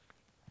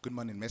Good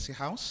morning, Mercy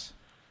House.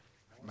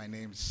 My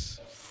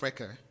name's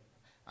Frecker,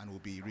 and we'll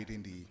be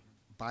reading the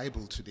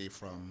Bible today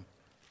from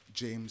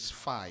James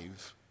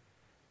 5,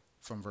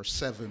 from verse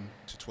 7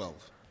 to 12.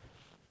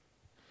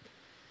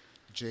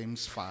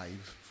 James 5,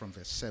 from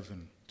verse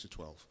 7 to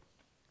 12.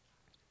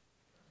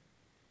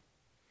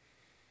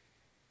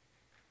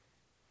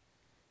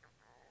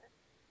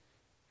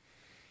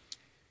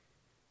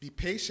 Be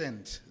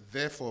patient,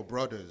 therefore,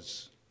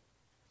 brothers,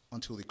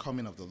 until the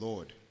coming of the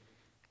Lord.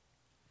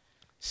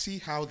 See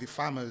how the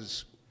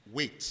farmers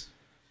wait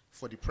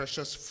for the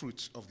precious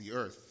fruit of the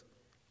earth,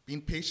 being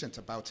patient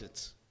about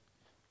it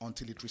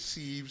until it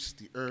receives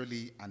the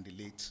early and the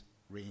late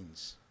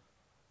rains.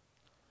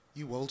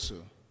 You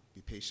also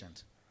be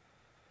patient.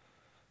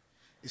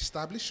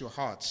 Establish your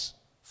hearts,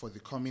 for the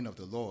coming of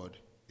the Lord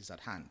is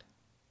at hand.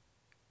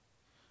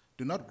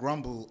 Do not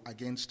grumble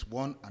against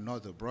one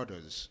another,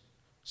 brothers,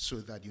 so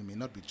that you may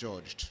not be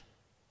judged.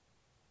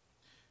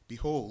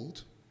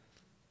 Behold,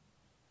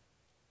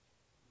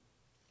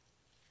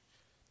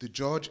 the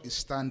judge is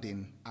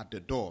standing at the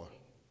door.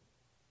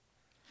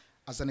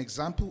 As an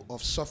example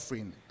of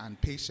suffering and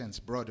patience,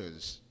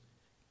 brothers,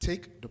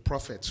 take the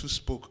prophets who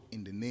spoke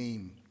in the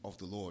name of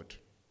the Lord.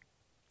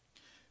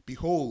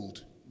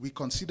 Behold, we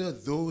consider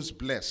those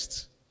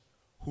blessed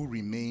who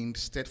remained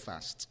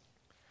steadfast.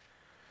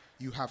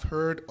 You have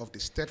heard of the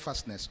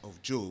steadfastness of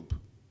Job,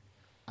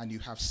 and you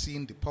have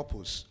seen the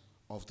purpose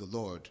of the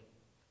Lord,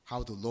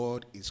 how the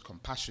Lord is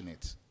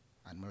compassionate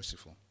and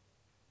merciful.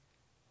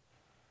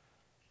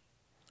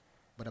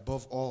 But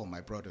above all,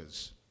 my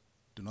brothers,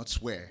 do not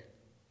swear,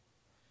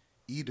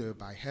 either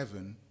by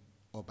heaven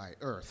or by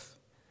earth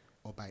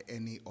or by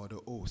any other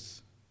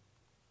oath.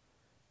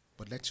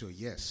 But let your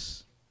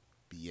yes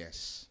be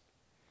yes,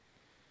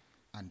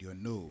 and your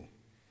no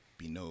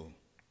be no,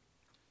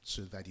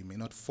 so that you may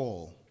not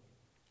fall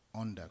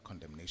under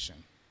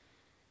condemnation.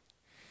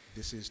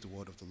 This is the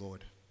word of the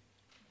Lord.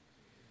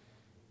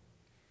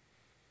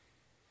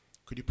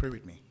 Could you pray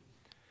with me?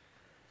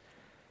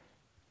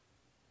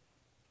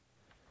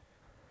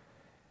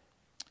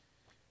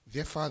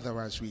 Dear Father,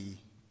 as we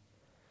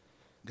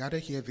gather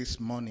here this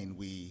morning,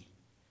 we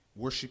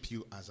worship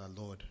you as our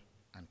Lord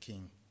and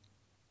King.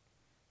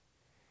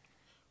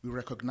 We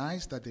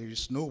recognize that there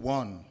is no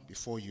one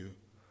before you,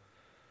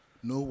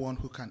 no one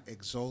who can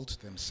exalt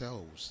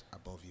themselves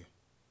above you.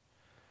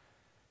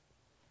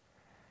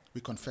 We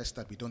confess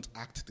that we don't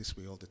act this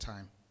way all the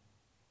time.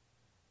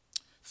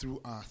 Through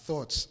our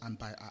thoughts and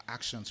by our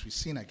actions, we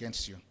sin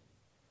against you.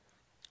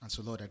 And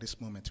so, Lord, at this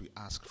moment, we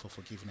ask for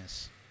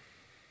forgiveness.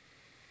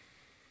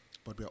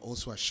 But we are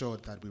also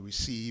assured that we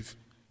receive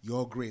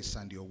your grace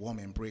and your warm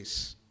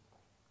embrace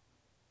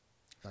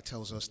that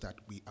tells us that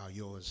we are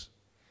yours.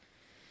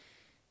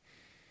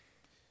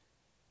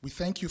 We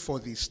thank you for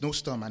the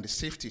snowstorm and the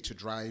safety to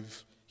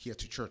drive here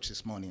to church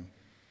this morning.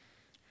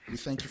 We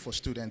thank you for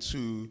students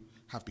who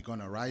have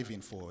begun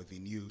arriving for the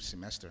new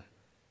semester.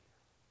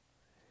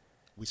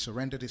 We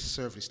surrender this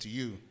service to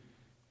you,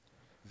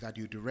 that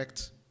you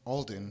direct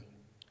Alden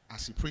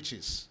as he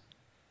preaches,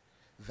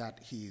 that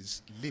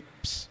his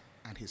lips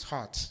and his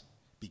heart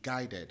be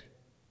guided,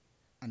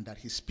 and that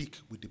he speak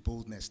with the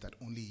boldness that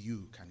only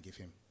you can give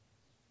him.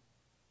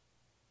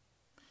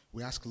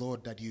 We ask,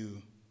 Lord, that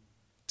you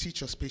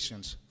teach us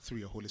patience through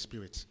your Holy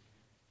Spirit,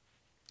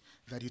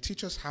 that you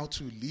teach us how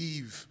to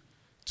live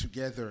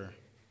together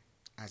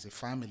as a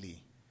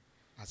family,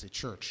 as a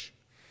church,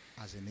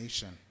 as a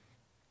nation,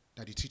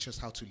 that you teach us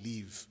how to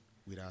live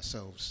with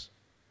ourselves.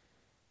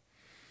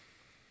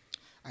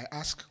 I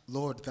ask,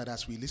 Lord, that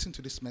as we listen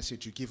to this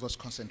message, you give us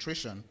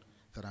concentration,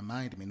 that our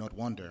mind may not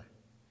wander,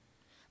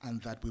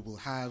 and that we will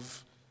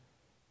have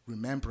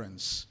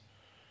remembrance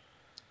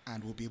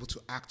and will be able to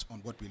act on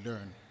what we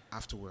learn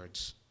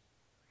afterwards.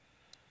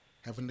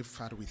 Heavenly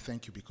Father, we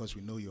thank you because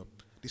we know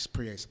this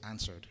prayer is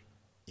answered.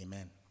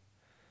 Amen.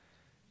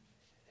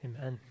 Amen.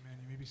 Amen.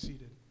 You may be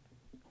seated.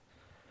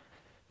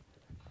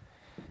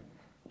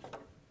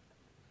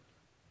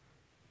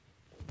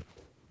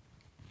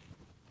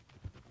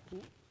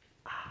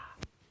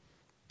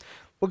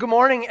 Well, good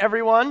morning,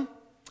 everyone.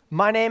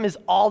 My name is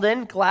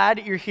Alden.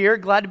 Glad you're here.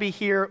 Glad to be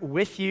here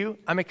with you.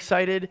 I'm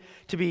excited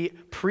to be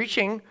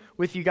preaching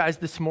with you guys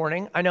this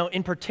morning. I know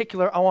in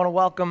particular, I want to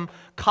welcome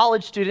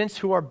college students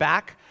who are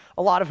back,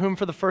 a lot of whom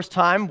for the first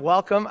time.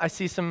 Welcome. I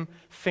see some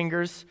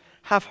fingers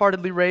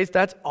half-heartedly raised.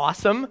 That's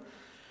awesome.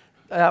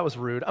 That was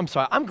rude. I'm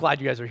sorry. I'm glad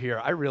you guys are here.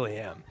 I really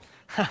am.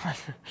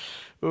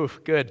 Ooh,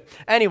 good.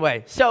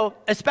 Anyway, so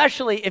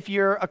especially if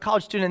you're a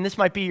college student and this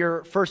might be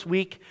your first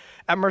week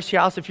at Mercy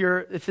House, if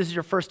this is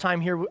your first time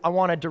here, I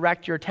want to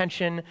direct your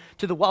attention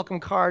to the welcome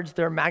cards.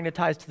 They're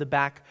magnetized to the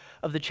back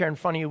of the chair in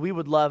front of you. We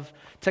would love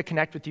to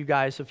connect with you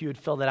guys. So if you would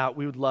fill that out,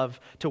 we would love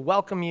to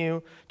welcome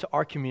you to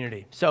our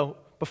community. So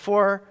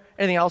before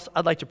anything else,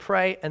 I'd like to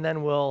pray, and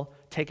then we'll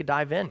take a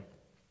dive in.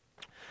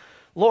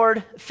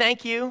 Lord,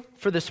 thank you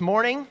for this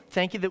morning.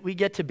 Thank you that we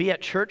get to be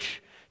at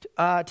church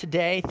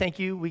today. Thank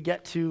you we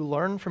get to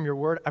learn from your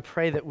word. I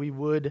pray that we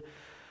would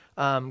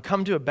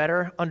come to a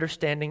better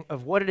understanding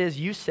of what it is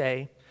you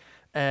say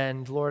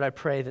And Lord, I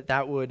pray that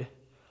that would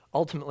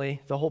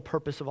ultimately, the whole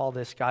purpose of all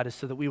this, God, is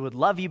so that we would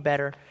love you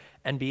better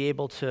and be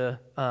able to,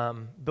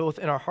 both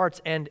in our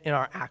hearts and in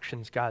our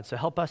actions, God. So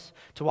help us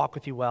to walk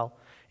with you well.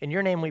 In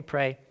your name we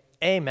pray,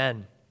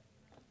 amen.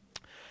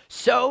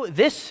 So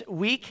this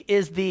week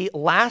is the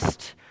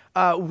last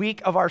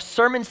week of our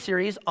sermon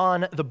series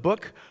on the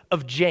book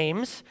of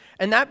James.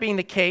 And that being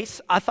the case,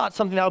 I thought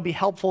something that would be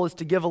helpful is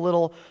to give a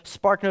little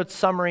SparkNotes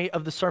summary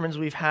of the sermons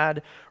we've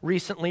had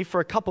recently for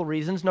a couple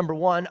reasons. Number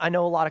one, I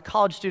know a lot of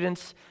college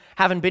students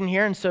haven't been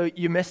here, and so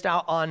you missed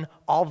out on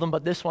all of them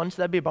but this one, so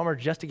that'd be a bummer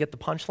just to get the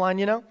punchline,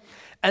 you know?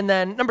 And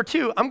then number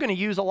two, I'm going to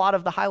use a lot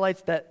of the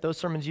highlights that those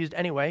sermons used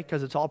anyway,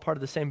 because it's all part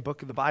of the same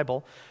book of the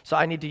Bible, so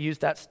I need to use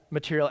that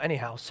material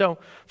anyhow. So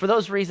for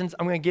those reasons,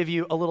 I'm going to give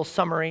you a little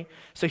summary.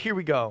 So here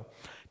we go.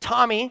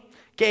 Tommy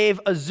gave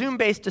a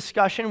Zoom-based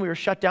discussion. We were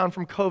shut down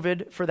from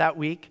COVID for that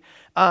week,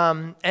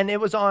 and it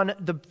was on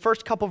the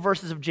first couple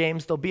verses of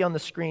James. They'll be on the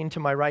screen to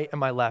my right and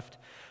my left.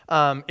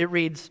 It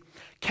reads,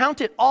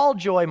 "Count it all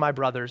joy, my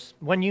brothers,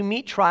 when you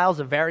meet trials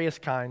of various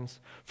kinds,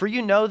 for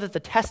you know that the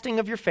testing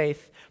of your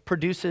faith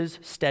produces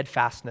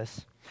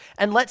steadfastness.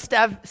 And let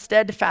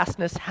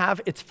steadfastness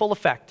have its full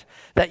effect,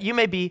 that you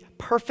may be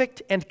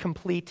perfect and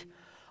complete,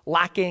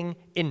 lacking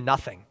in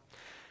nothing."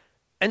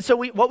 And so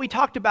what we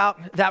talked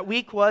about that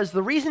week was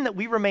the reason that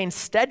we remain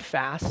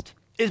steadfast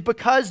is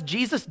because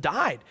Jesus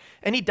died,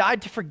 and he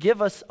died to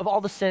forgive us of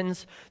all the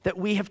sins that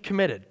we have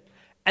committed.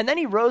 And then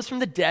he rose from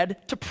the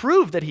dead to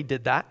prove that he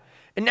did that.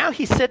 And now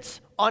he sits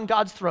on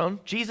God's throne.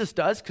 Jesus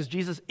does, because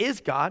Jesus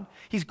is God.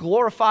 He's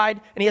glorified,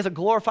 and he has a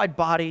glorified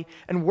body,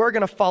 and we're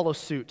going to follow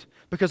suit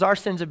because our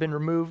sins have been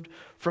removed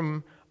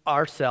from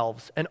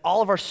ourselves. And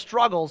all of our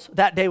struggles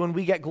that day when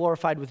we get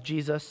glorified with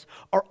Jesus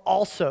are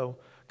also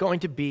going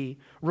to be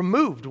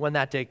removed when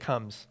that day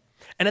comes.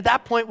 And at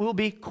that point, we will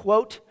be,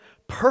 quote,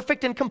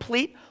 perfect and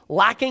complete,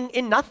 lacking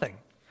in nothing.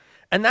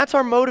 And that's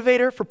our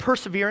motivator for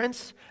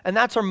perseverance, and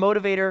that's our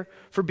motivator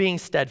for being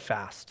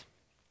steadfast.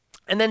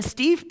 And then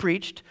Steve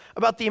preached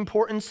about the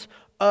importance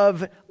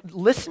of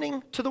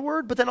listening to the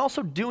word, but then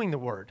also doing the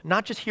word,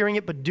 not just hearing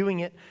it, but doing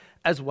it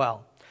as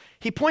well.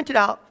 He pointed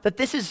out that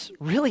this is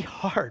really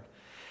hard.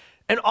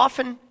 And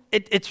often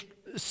it's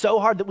so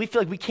hard that we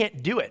feel like we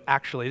can't do it,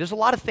 actually. There's a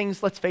lot of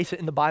things, let's face it,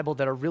 in the Bible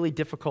that are really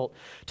difficult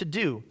to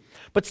do.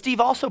 But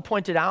Steve also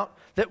pointed out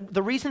that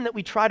the reason that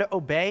we try to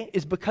obey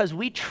is because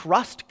we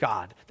trust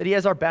God, that he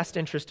has our best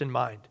interest in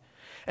mind.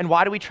 And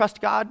why do we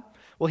trust God?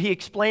 Well, he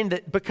explained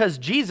that because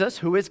Jesus,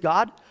 who is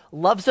God,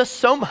 loves us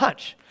so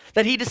much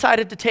that he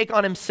decided to take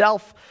on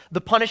himself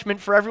the punishment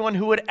for everyone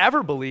who would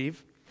ever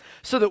believe,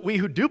 so that we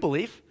who do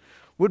believe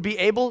would be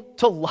able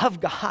to love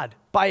God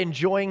by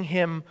enjoying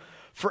him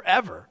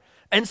forever.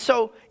 And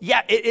so,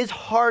 yeah, it is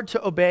hard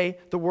to obey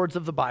the words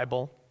of the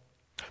Bible,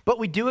 but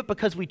we do it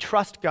because we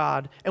trust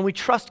God, and we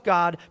trust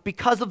God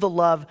because of the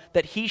love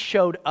that he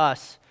showed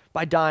us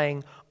by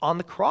dying on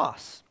the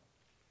cross.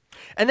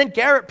 And then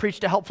Garrett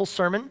preached a helpful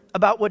sermon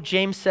about what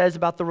James says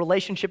about the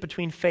relationship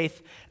between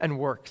faith and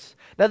works.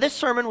 Now, this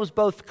sermon was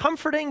both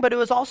comforting, but it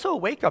was also a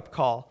wake-up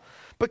call,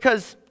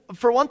 because,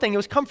 for one thing, it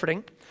was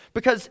comforting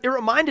because it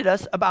reminded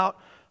us about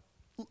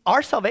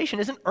our salvation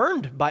isn't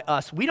earned by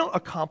us. We don't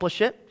accomplish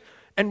it.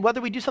 And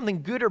whether we do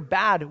something good or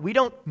bad, we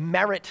don't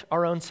merit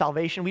our own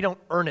salvation. We don't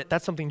earn it.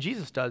 That's something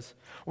Jesus does.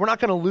 We're not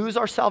going to lose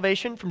our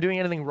salvation from doing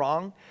anything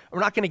wrong. We're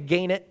not going to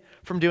gain it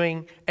from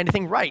doing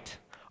anything right.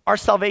 Our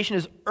salvation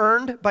is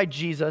earned by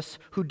Jesus,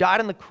 who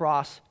died on the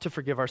cross to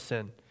forgive our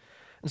sin.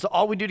 And so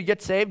all we do to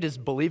get saved is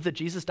believe that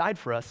Jesus died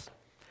for us.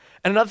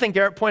 And another thing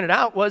Garrett pointed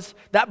out was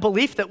that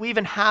belief that we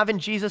even have in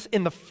Jesus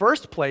in the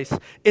first place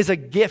is a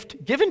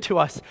gift given to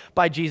us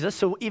by Jesus,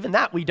 so even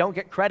that we don't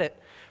get credit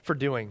for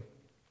doing.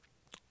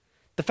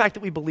 The fact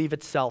that we believe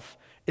itself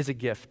is a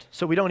gift.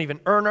 So we don't even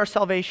earn our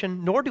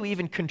salvation, nor do we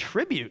even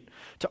contribute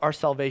to our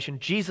salvation.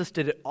 Jesus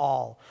did it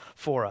all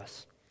for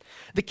us.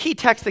 The key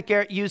text that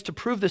Garrett used to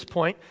prove this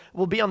point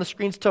will be on the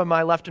screens to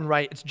my left and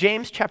right. It's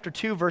James chapter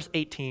 2, verse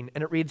 18,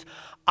 and it reads,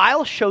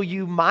 "I'll show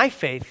you my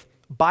faith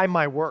by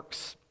my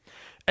works."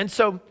 And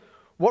so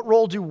what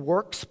role do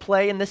works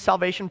play in this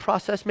salvation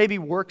process? Maybe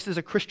works is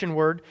a Christian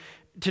word.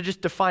 To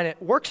just define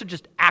it, works are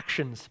just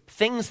actions,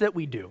 things that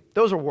we do.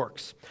 Those are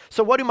works.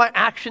 So how do my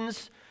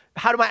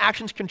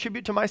actions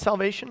contribute to my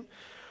salvation?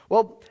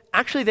 Well,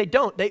 actually they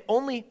don't. They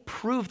only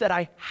prove that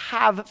I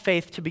have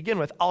faith to begin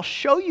with. I'll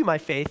show you my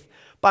faith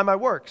by my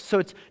works. So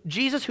it's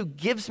Jesus who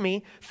gives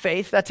me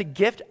faith. That's a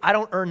gift. I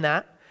don't earn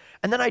that.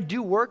 And then I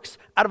do works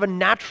out of a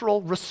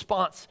natural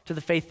response to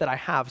the faith that I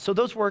have. So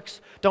those works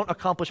don't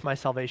accomplish my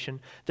salvation.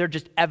 They're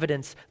just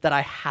evidence that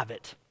I have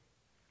it.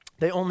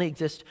 They only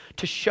exist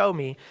to show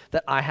me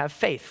that I have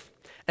faith,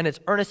 and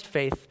it's earnest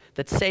faith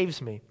that saves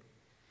me.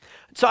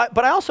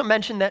 But I also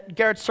mentioned that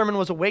Garrett's sermon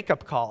was a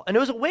wake-up call, and it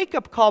was a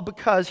wake-up call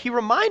because he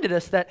reminded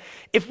us that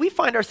if we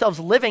find ourselves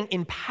living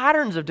in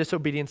patterns of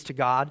disobedience to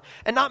God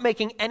and not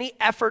making any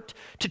effort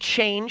to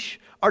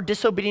change our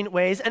disobedient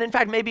ways, and in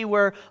fact, maybe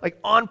we're like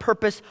on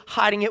purpose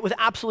hiding it with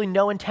absolutely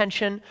no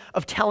intention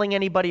of telling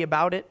anybody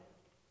about it,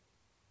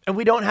 And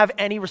we don't have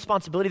any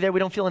responsibility there. We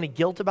don't feel any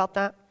guilt about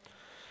that.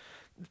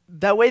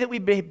 The way that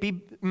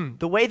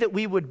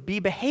we would be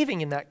behaving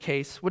in that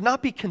case would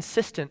not be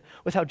consistent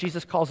with how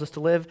Jesus calls us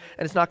to live,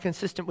 and it's not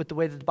consistent with the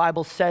way that the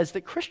Bible says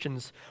that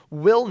Christians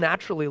will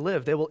naturally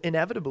live. They will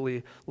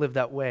inevitably live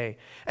that way.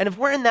 And if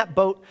we're in that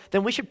boat,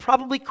 then we should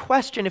probably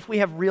question if we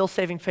have real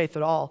saving faith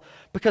at all,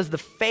 because the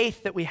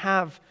faith that we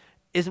have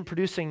isn't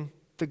producing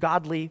the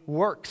godly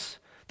works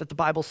that the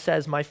Bible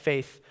says my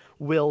faith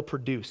will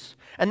produce.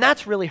 And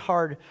that's really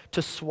hard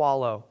to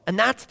swallow. And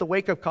that's the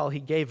wake-up call he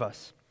gave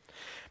us.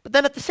 But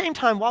then at the same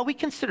time, while we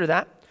consider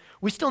that,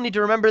 we still need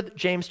to remember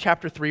James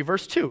chapter 3,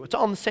 verse 2. It's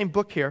all in the same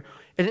book here.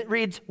 And it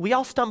reads, we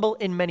all stumble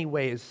in many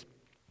ways.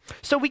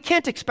 So we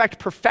can't expect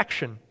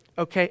perfection,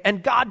 okay?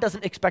 And God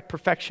doesn't expect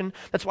perfection.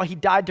 That's why he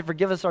died to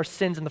forgive us our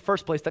sins in the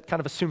first place. That kind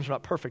of assumes we're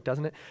not perfect,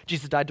 doesn't it?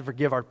 Jesus died to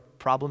forgive our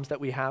problems that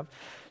we have.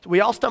 So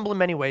we all stumble in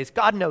many ways.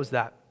 God knows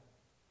that.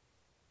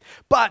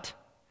 But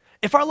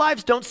if our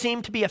lives don't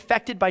seem to be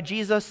affected by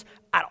Jesus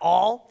at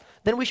all,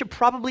 then we should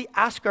probably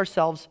ask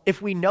ourselves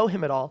if we know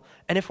him at all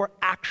and if we're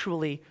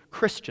actually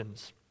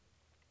Christians.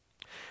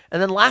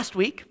 And then last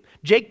week,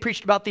 Jake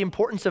preached about the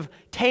importance of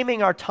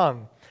taming our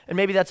tongue. And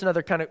maybe that's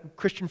another kind of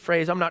Christian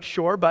phrase, I'm not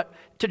sure, but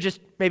to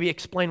just maybe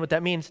explain what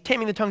that means.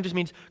 Taming the tongue just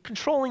means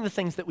controlling the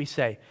things that we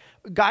say,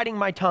 guiding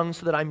my tongue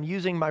so that I'm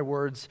using my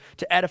words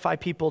to edify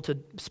people, to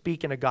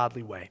speak in a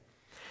godly way.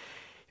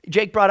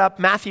 Jake brought up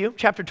Matthew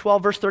chapter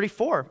 12, verse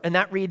 34, and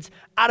that reads,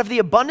 out of the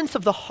abundance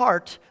of the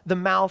heart, the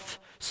mouth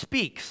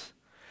speaks.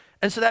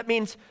 And so that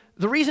means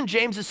the reason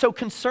James is so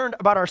concerned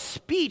about our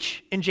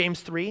speech in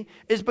James 3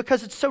 is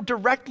because it's so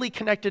directly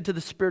connected to the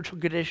spiritual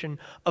condition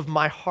of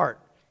my heart.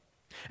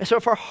 And so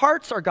if our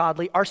hearts are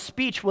godly, our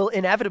speech will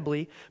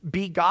inevitably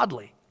be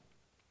godly.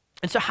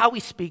 And so how we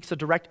speak is a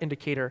direct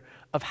indicator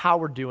of how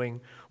we're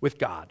doing with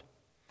God.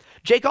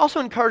 Jake also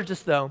encouraged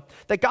us, though,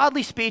 that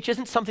godly speech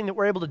isn't something that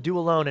we're able to do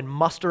alone and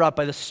muster up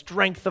by the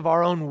strength of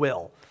our own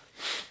will.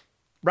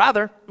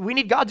 Rather, we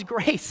need God's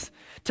grace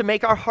to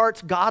make our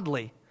hearts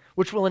godly,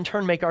 which will in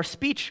turn make our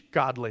speech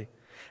godly.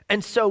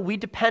 And so we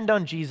depend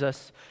on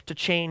Jesus to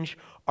change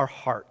our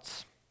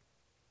hearts.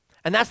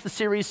 And that's the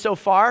series so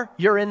far.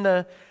 You're in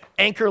the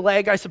anchor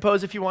leg, I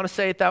suppose, if you want to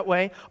say it that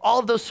way. All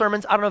of those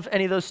sermons, I don't know if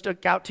any of those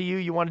stuck out to you.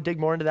 You want to dig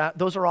more into that.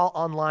 Those are all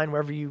online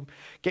wherever you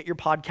get your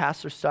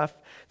podcasts or stuff.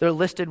 They're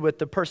listed with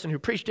the person who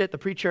preached it, the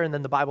preacher, and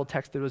then the Bible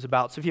text that it was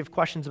about. So if you have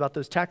questions about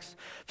those texts,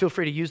 feel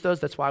free to use those.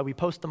 That's why we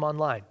post them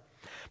online.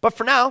 But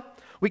for now,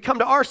 we come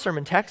to our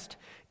sermon text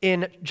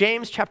in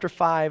James chapter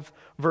 5,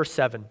 verse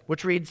 7,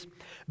 which reads,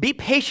 be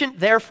patient,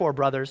 therefore,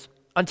 brothers,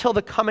 until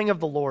the coming of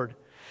the Lord.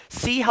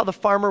 See how the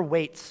farmer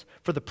waits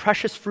for the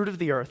precious fruit of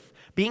the earth,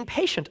 being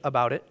patient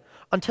about it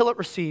until it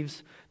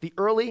receives the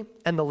early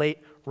and the late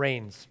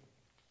rains.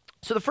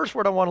 So the first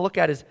word I want to look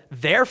at is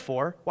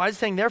therefore. Why is it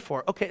saying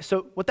therefore? Okay,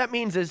 so what that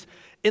means is,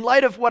 in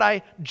light of what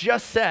I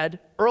just said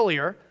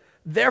earlier,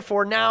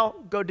 therefore now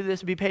go do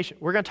this and be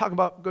patient. We're going to talk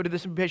about go do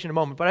this and be patient in a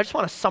moment, but I just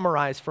want to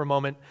summarize for a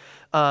moment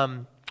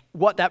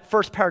what that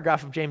first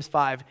paragraph of James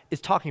 5 is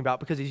talking about,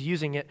 because he's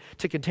using it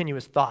to continue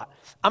his thought.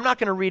 I'm not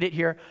going to read it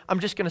here. I'm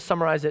just going to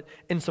summarize it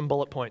in some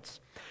bullet points.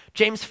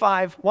 James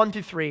 5, 1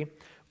 through 3,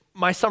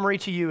 my summary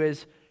to you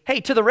is, hey,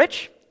 to the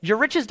rich, your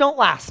riches don't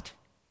last.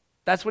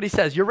 That's what he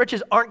says. Your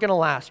riches aren't going to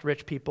last,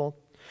 rich people.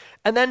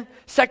 And then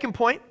second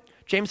point,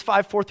 James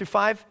 5, 4 through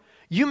 5,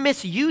 you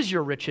misuse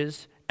your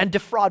riches and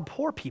defraud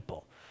poor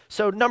people.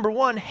 So number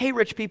one, hey,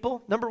 rich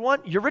people, number one,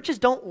 your riches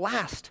don't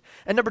last.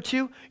 And number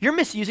two, you're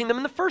misusing them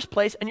in the first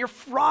place, and you're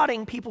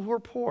frauding people who are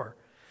poor.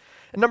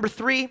 And number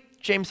three,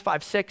 James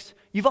 5, 6,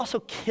 you've also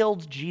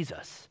killed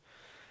Jesus.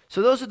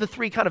 So those are the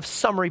three kind of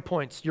summary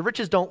points. Your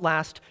riches don't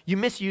last, you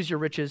misuse your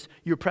riches,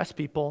 you oppress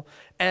people,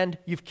 and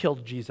you've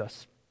killed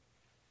Jesus.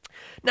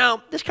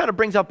 Now, this kind of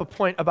brings up a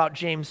point about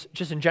James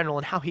just in general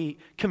and how he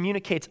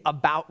communicates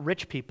about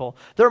rich people.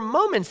 There are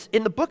moments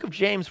in the book of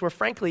James where,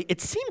 frankly,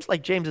 it seems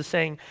like James is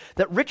saying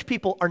that rich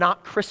people are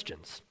not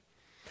Christians.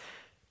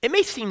 It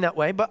may seem that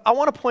way, but I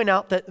want to point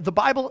out that the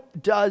Bible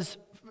does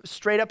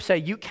straight up say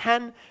you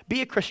can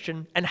be a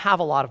Christian and have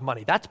a lot of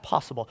money. That's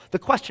possible. The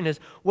question is,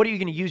 what are you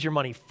going to use your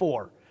money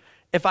for?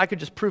 If I could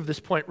just prove this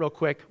point real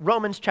quick,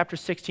 Romans chapter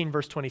 16,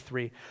 verse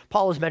 23,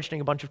 Paul is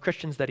mentioning a bunch of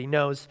Christians that he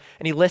knows,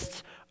 and he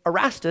lists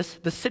Erastus,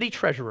 the city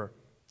treasurer,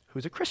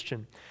 who's a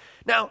Christian.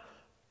 Now,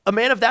 a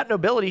man of that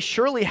nobility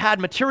surely had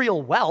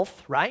material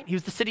wealth, right? He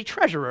was the city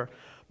treasurer,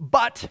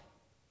 but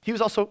he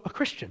was also a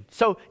Christian.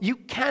 So you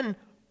can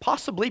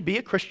possibly be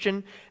a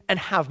Christian and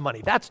have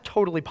money. That's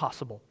totally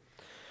possible.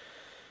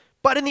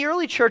 But in the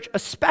early church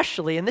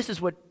especially, and this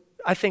is what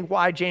I think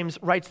why James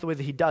writes the way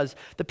that he does,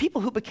 the people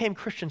who became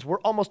Christians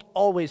were almost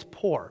always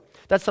poor.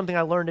 That's something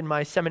I learned in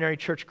my seminary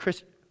church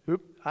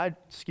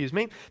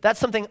That's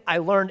something I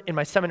learned in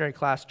my seminary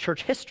class,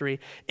 church history.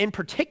 In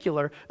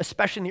particular,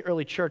 especially in the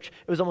early church,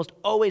 it was almost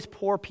always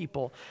poor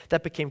people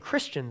that became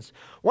Christians.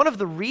 One of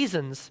the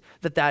reasons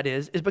that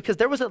is because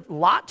there was a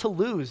lot to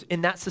lose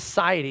in that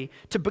society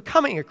to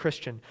becoming a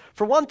Christian.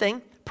 For one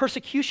thing,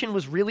 persecution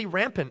was really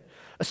rampant,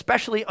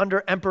 especially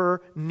under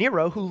Emperor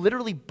Nero, who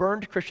literally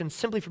burned Christians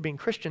simply for being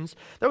Christians.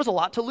 There was a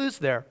lot to lose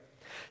there.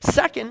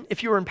 Second,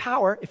 if you were in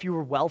power, if you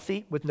were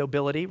wealthy with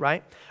nobility,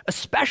 right?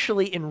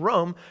 Especially in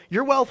Rome,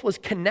 your wealth was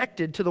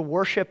connected to the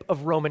worship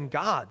of Roman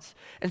gods.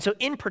 And so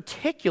in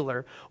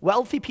particular,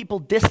 wealthy people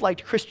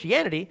disliked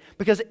Christianity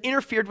because it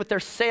interfered with their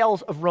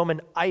sales of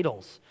Roman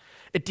idols.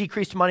 It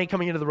decreased money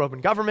coming into the Roman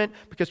government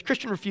because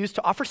Christians refused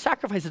to offer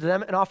sacrifices to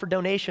them and offer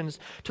donations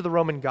to the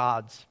Roman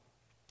gods.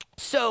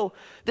 So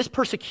this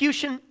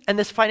persecution and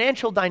this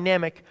financial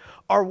dynamic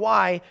are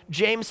why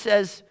James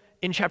says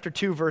in chapter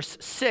 2, verse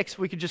 6,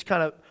 we could just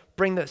kind of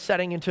bring the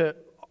setting into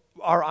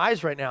our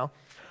eyes right now.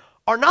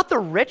 Are not the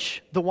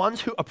rich the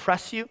ones who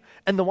oppress you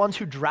and the ones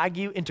who drag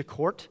you into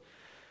court?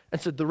 And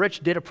so the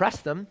rich did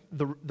oppress them.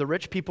 The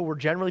rich people were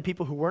generally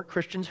people who weren't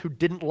Christians, who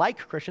didn't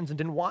like Christians and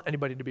didn't want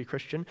anybody to be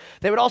Christian.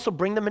 They would also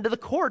bring them into the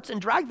courts and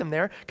drag them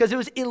there because it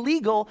was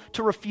illegal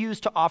to refuse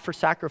to offer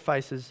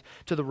sacrifices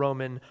to the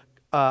Roman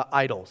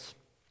idols.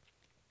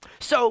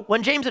 So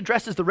when James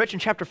addresses the rich in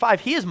chapter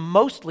 5, he is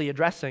mostly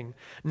addressing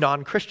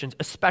non-Christians,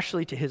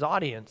 especially to his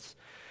audience.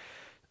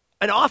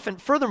 And often,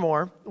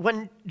 furthermore,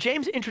 when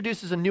James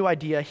introduces a new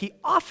idea, he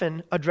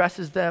often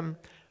addresses them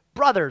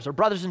brothers or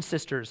brothers and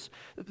sisters.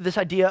 This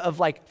idea of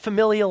like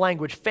familial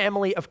language,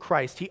 family of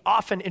Christ. He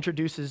often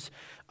introduces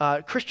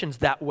Christians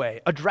that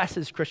way,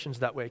 addresses Christians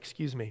that way,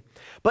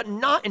 But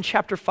not in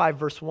chapter 5,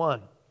 verse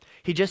 1.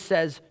 He just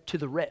says, to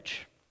the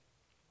rich.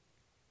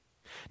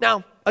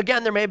 Now,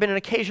 again, there may have been an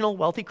occasional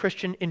wealthy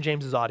Christian in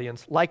James's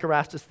audience, like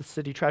Erastus, the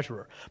city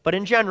treasurer. But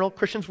in general,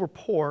 Christians were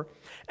poor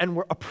and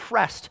were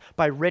oppressed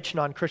by rich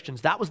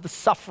non-Christians. That was the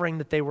suffering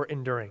that they were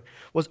enduring,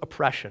 was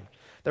oppression.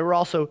 They were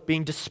also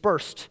being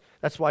dispersed.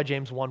 That's why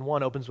James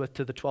 1:1 opens with,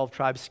 to the 12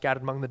 tribes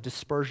scattered among the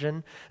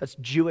dispersion. That's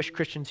Jewish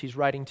Christians he's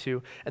writing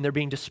to, and they're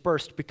being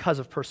dispersed because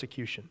of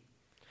persecution.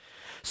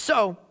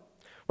 So,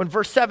 when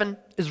verse 7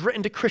 is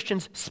written to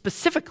Christians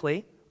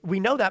specifically, we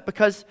know that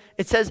because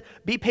it says,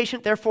 be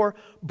patient, therefore,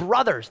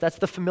 brothers. That's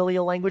the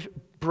familial language,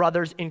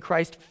 brothers in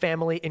Christ,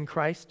 family in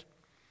Christ.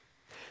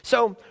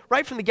 So,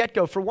 right from the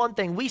get-go, for one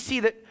thing, we see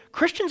that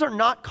Christians are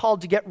not called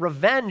to get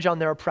revenge on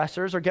their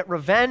oppressors or get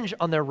revenge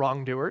on their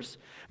wrongdoers.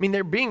 I mean,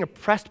 they're being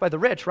oppressed by the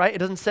rich, right? It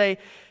doesn't say,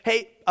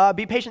 hey,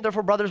 be patient,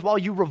 therefore, brothers, while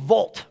you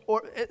revolt.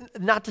 Or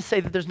not to say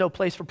that there's no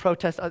place for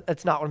protest.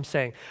 That's not what I'm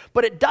saying.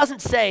 But it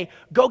doesn't say,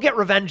 go get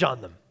revenge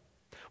on them.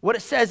 What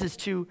it says is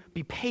to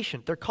be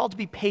patient. They're called to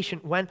be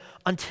patient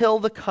until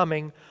the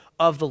coming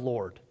of the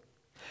Lord.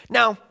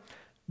 Now,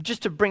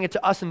 just to bring it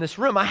to us in this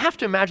room, I have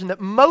to imagine that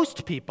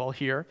most people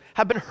here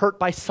have been hurt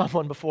by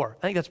someone before.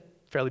 I think that's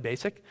fairly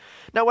basic.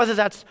 Now, whether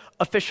that's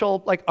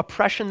official, like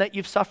oppression that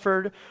you've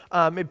suffered,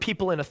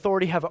 people in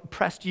authority have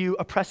oppress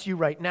you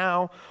right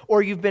now,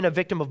 or you've been a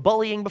victim of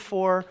bullying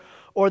before,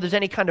 or there's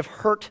any kind of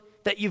hurt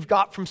that you've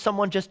got from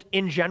someone just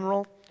in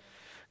general.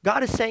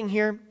 God is saying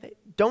here,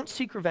 don't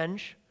seek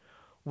revenge.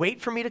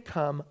 Wait for me to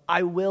come.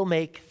 I will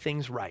make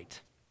things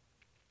right.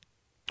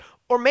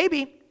 Or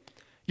maybe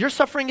your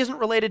suffering isn't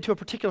related to a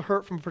particular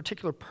hurt from a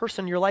particular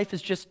person. Your life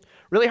is just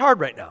really hard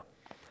right now.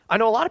 I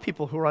know a lot of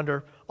people who are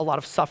under a lot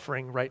of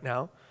suffering right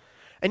now.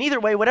 And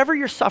either way, whatever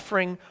your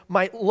suffering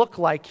might look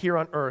like here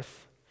on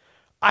earth,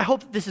 I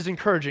hope that this is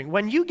encouraging.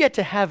 When you get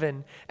to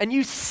heaven and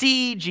you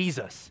see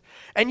Jesus,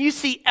 and you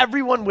see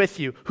everyone with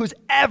you who's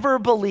ever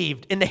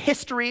believed in the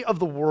history of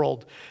the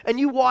world, and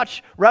you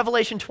watch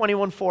Revelation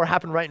 21:4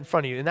 happen right in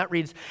front of you, and that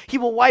reads, he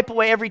will wipe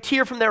away every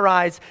tear from their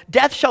eyes.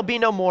 Death shall be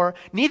no more.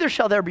 Neither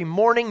shall there be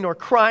mourning, nor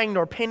crying,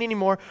 nor pain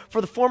anymore,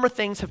 for the former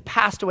things have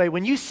passed away.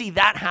 When you see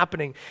that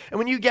happening, and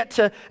when you get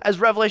to, as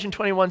Revelation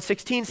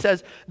 21:16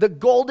 says, the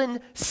golden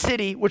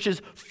city, which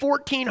is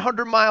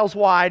 1,400 miles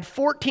wide,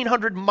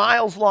 1,400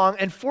 miles long,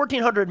 and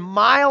 1,400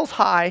 miles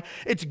high,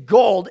 it's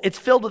gold. It's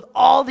filled with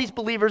all these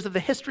believers of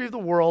the history of the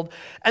world,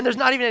 and there's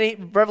not even any,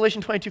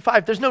 Revelation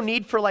 22:5, there's no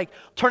need for like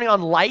turning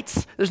on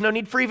lights. There's no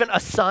need for even a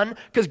sun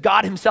because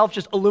God himself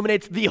just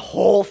illuminates the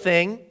whole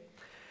thing.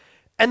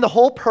 And the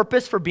whole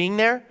purpose for being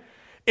there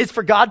is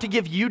for God to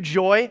give you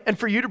joy and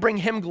for you to bring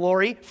him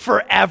glory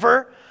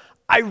forever.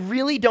 I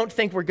really don't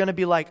think we're going to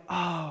be like,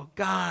 oh,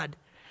 God,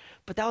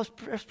 but that's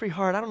pretty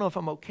hard. I don't know if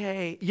I'm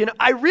okay.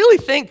 I really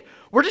think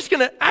we're just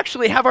going to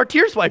actually have our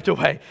tears wiped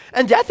away.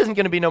 And death isn't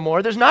going to be no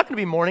more. There's not going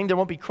to be mourning. There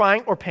won't be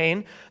crying or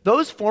pain.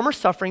 Those former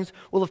sufferings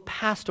will have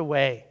passed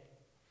away.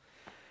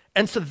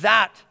 And so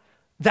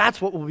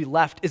that's what will be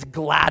left is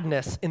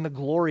gladness in the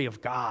glory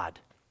of God.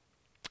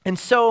 And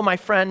so, my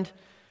friend,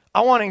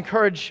 I want to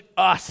encourage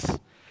us,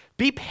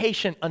 be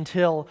patient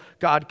until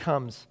God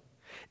comes.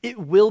 It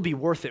will be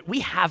worth it. We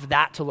have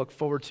that to look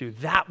forward to.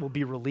 That will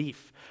be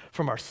relief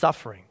from our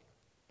suffering.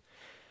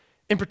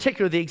 In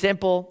particular, the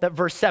example that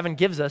verse 7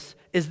 gives us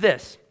is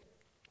this.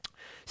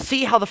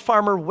 See how the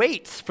farmer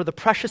waits for the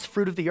precious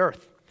fruit of the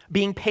earth,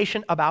 being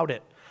patient about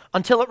it,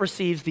 until it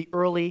receives the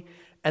early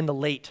and the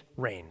late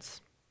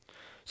rains.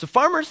 So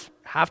farmers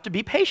have to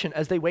be patient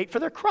as they wait for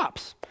their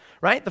crops,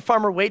 right? The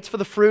farmer waits for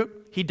the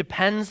fruit. He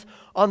depends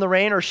on the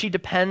rain, or she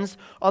depends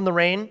on the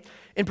rain.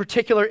 In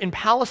particular, in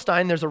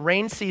Palestine, there's a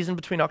rain season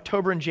between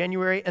October and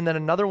January, and then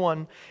another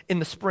one in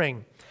the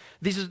spring.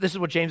 This is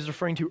what James is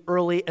referring to,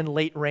 early and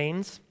late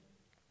rains.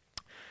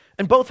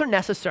 And both are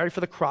necessary for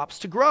the crops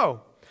to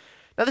grow.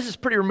 Now, this is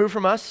pretty removed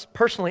from us.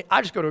 Personally,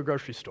 I just go to a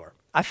grocery store.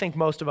 I think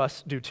most of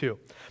us do too.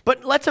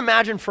 But let's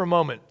imagine for a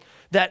moment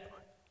that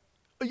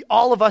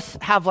all of us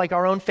have like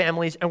our own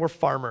families and we're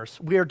farmers.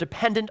 We are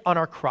dependent on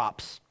our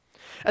crops.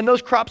 And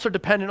those crops are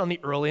dependent on the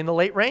early and the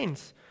late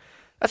rains.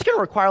 That's going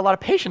to require a lot of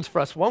patience for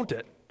us, won't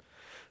it?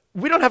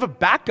 We don't have a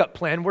backup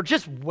plan. We're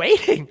just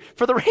waiting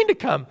for the rain to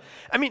come.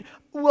 I mean,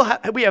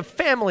 we have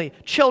family,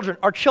 children.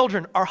 Our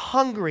children are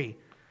hungry.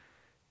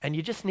 And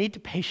you just need to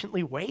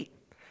patiently wait.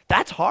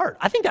 That's hard.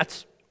 I think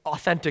that's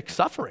authentic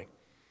suffering.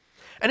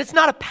 And it's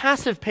not a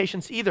passive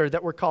patience either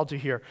that we're called to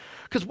here.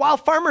 Because while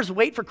farmers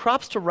wait for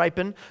crops to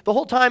ripen, the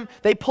whole time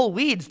they pull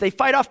weeds, they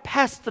fight off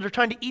pests that are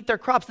trying to eat their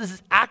crops. This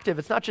is active.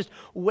 It's not just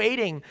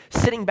waiting,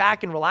 sitting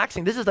back and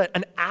relaxing. This is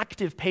an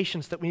active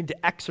patience that we need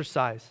to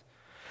exercise.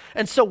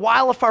 And so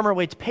while a farmer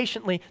waits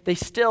patiently, they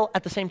still,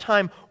 at the same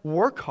time,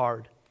 work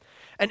hard.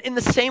 And in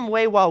the same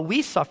way, while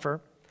we suffer,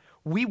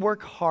 we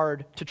work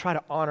hard to try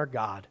to honor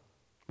God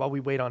while we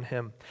wait on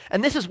him.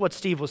 And this is what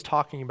Steve was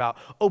talking about.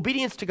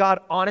 Obedience to God,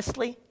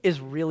 honestly,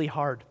 is really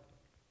hard,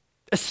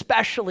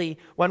 especially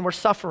when we're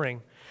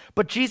suffering.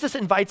 But Jesus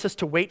invites us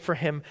to wait for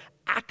him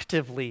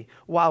actively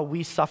while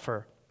we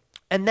suffer.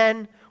 And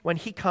then when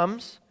he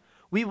comes,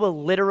 we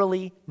will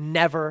literally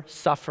never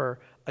suffer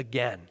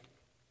again.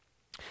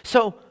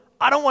 So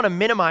I don't want to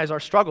minimize our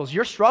struggles.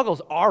 Your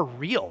struggles are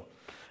real.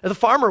 The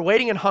farmer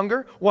waiting in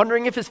hunger,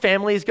 wondering if his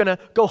family is going to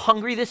go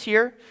hungry this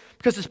year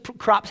because his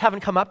crops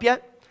haven't come up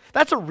yet.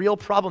 That's a real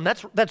problem.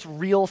 That's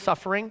real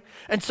suffering.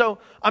 And so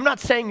I'm not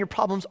saying your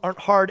problems aren't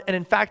hard. And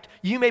in fact,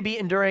 you may be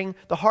enduring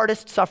the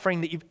hardest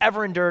suffering that you've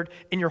ever endured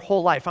in your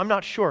whole life. I'm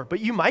not sure, but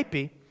you might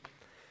be.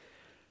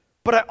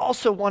 But I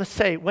also want to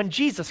say, when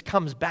Jesus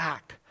comes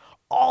back,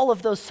 all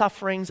of those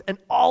sufferings and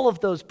all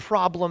of those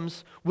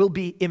problems will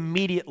be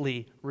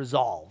immediately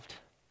resolved.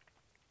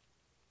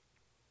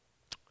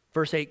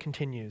 Verse 8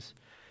 continues,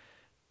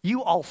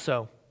 you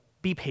also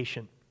be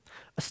patient.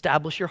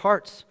 Establish your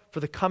hearts, for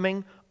the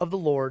coming of the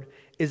Lord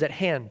is at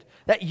hand.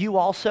 That you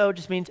also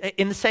just means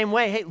in the same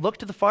way, hey, look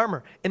to the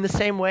farmer. In the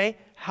same way,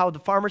 how the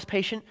farmer's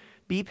patient,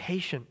 be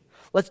patient.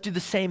 Let's do the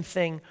same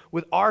thing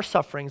with our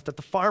sufferings that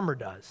the farmer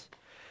does.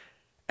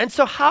 And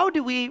so how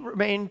do we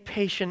remain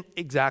patient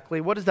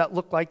exactly? What does that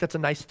look like? That's a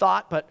nice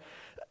thought, but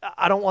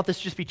I don't want this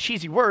to just be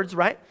cheesy words,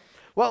 right?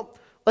 Well,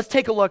 let's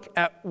take a look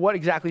at what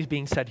exactly is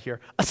being said here.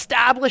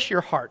 Establish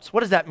your hearts.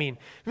 What does that mean?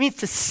 It means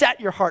to set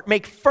your heart,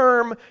 make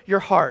firm your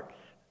heart.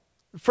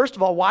 First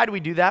of all, why do we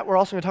do that? We're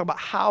also going to talk about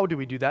how do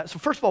we do that. So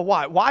first of all,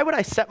 why? Why would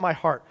I set my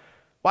heart?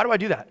 Why do I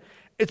do that?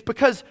 It's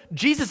because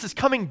Jesus is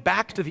coming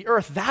back to the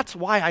earth. That's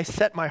why I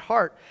set my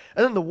heart.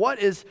 And then the what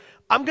is,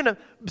 I'm going to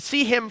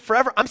see him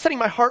forever. I'm setting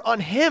my heart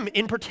on him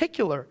in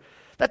particular.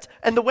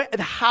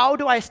 How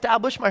do I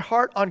establish my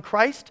heart on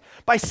Christ?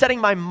 By setting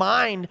my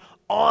mind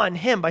on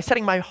him, by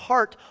setting my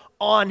heart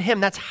on him.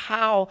 That's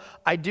how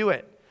I do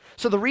it.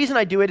 So the reason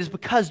I do it is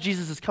because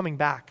Jesus is coming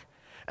back.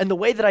 And the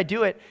way that I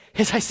do it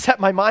is I set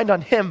my mind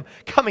on him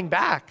coming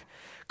back.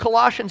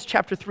 Colossians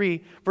chapter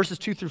 3, verses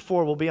 2 through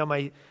 4 will be on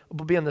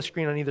the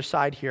screen on either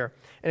side here.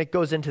 And it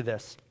goes into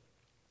this.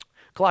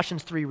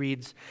 Colossians 3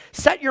 reads,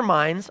 set your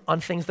minds on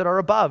things that are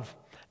above,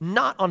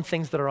 not on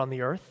things that are on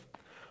the earth.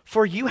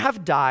 For you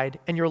have died,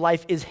 and your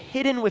life is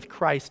hidden with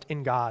Christ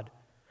in God.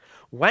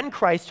 When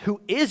Christ, who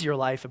is your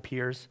life,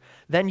 appears,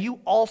 then you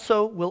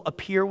also will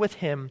appear with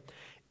him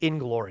in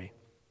glory.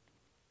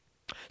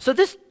 So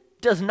this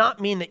does not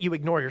mean that you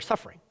ignore your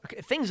suffering.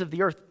 Okay, things of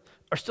the earth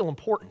are still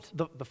important.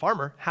 The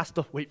farmer has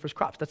to wait for his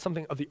crops. That's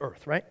something of the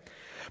earth, right?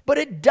 But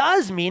it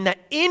does mean that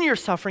in your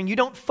suffering, you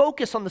don't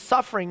focus on the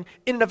suffering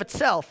in and of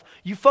itself.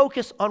 You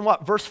focus on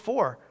what? Verse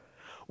 4.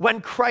 When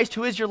Christ,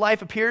 who is your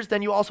life, appears,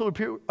 then you also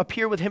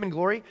appear with him in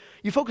glory.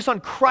 You focus on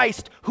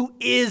Christ, who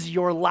is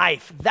your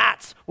life.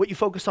 That's what you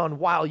focus on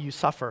while you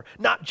suffer,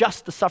 not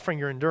just the suffering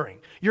you're enduring.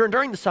 You're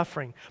enduring the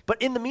suffering,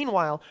 but in the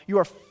meanwhile, you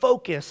are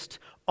focused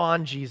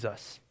on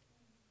Jesus.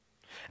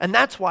 And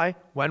that's why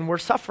when we're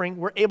suffering,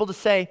 we're able to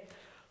say,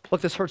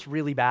 look, this hurts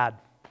really bad.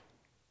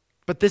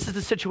 But this is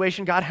the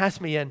situation God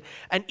has me in.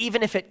 And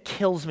even if it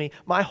kills me,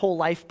 my whole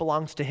life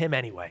belongs to him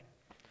anyway.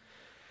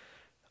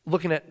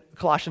 Looking at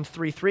Colossians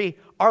 3:3,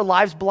 our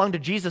lives belong to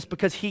Jesus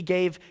because he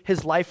gave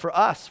his life for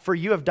us. For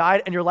you have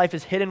died and your life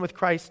is hidden with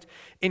Christ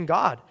in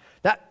God.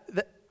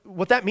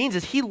 What that means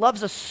is he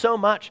loves us so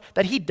much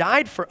that he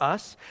died for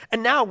us.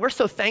 And now we're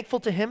so thankful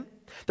to him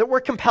that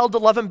we're compelled to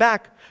love him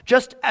back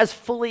just as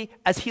fully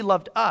as he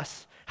loved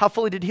us. How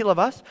fully did he love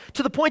us?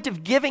 To the point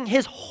of giving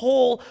his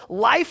whole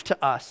life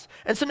to us.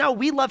 And so now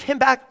we love him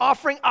back,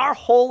 offering our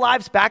whole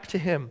lives back to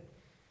him.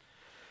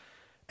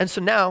 And so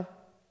now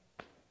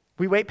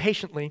we wait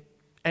patiently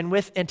and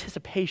with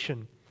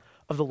anticipation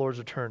of the Lord's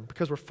return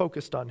because we're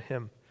focused on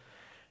him.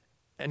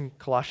 And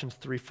Colossians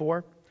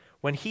 3:4,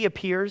 when he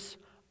appears,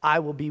 I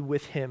will be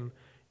with him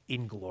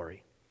in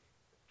glory.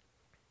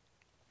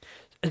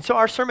 And so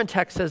our sermon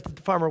text says that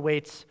the farmer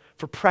waits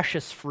for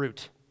precious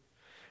fruit.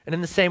 And in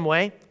the same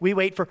way, we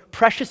wait for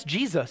precious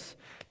Jesus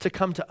to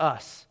come to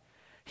us.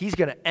 He's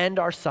going to end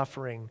our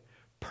suffering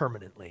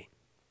permanently.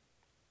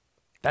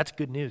 That's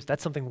good news.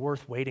 That's something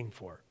worth waiting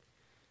for.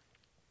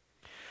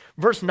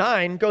 Verse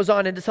 9 goes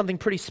on into something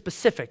pretty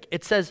specific.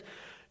 It says,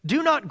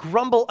 do not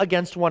grumble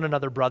against one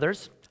another,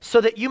 brothers, so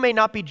that you may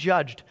not be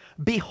judged.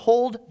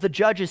 Behold, the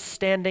judge is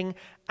standing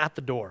at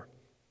the door.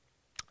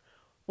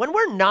 When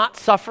we're not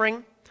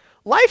suffering,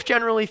 life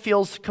generally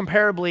feels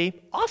comparably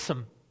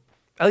awesome,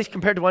 at least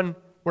compared to when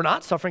we're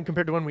not suffering,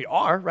 compared to when we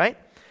are, right?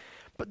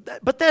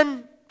 But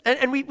then,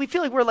 we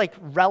feel like we're like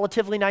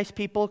relatively nice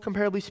people,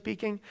 comparably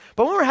speaking.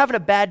 But when we're having a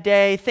bad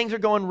day, things are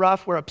going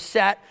rough, we're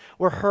upset,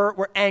 we're hurt,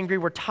 we're angry,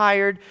 we're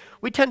tired,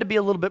 we tend to be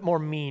a little bit more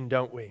mean,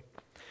 don't we?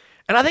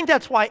 And I think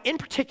that's why, in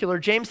particular,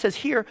 James says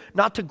here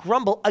not to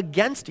grumble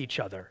against each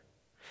other.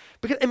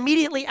 Because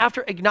immediately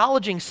after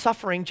acknowledging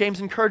suffering,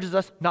 James encourages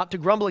us not to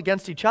grumble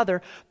against each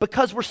other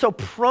because we're so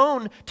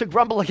prone to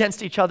grumble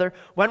against each other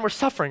when we're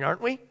suffering,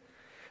 aren't we?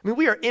 I mean,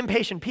 we are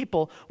impatient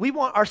people. We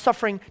want our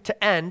suffering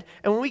to end.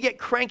 And when we get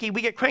cranky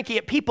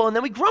at people and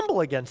then we grumble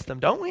against them,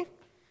 don't we?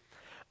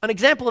 An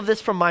example of this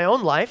from my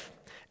own life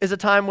is a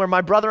time where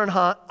my brother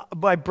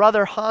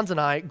Hans and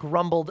I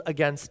grumbled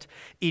against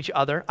each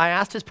other. I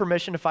asked his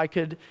permission if I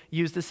could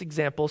use this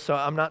example, so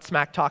I'm not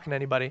smack talking to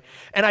anybody.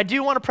 And I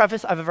do want to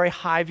preface, I have a very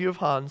high view of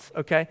Hans,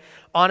 okay?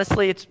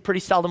 Honestly, it's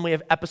pretty seldom we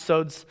have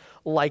episodes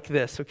like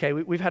this, okay?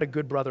 We've had a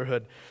good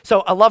brotherhood.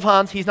 So I love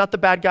Hans. He's not the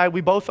bad guy.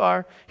 We both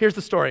are. Here's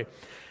the story.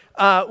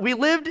 We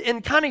lived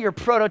in kind of your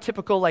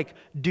prototypical like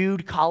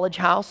dude college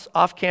house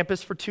off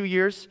campus for 2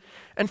 years.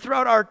 And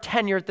throughout our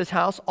tenure at this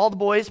house, all the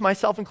boys,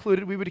 myself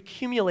included, we would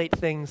accumulate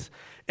things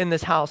in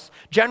this house.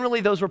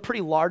 Generally, those were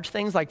pretty large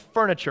things like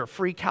furniture,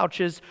 free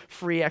couches,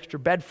 free extra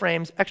bed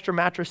frames, extra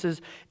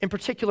mattresses. In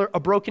particular, a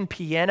broken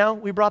piano,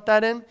 we brought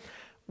that in.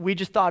 We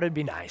just thought it'd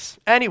be nice.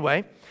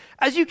 Anyway,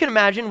 as you can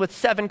imagine, with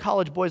 7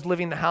 college boys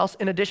living in the house,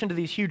 in addition to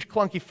these huge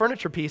clunky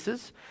furniture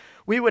pieces,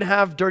 we would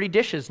have dirty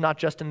dishes, not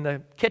just in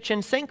the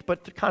kitchen sink,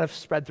 but kind of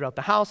spread throughout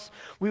the house.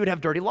 We would have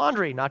dirty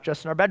laundry, not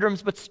just in our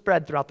bedrooms, but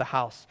spread throughout the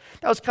house.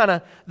 That was kind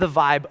of the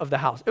vibe of the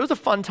house. It was a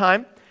fun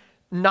time,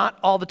 not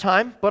all the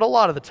time, but a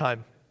lot of the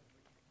time.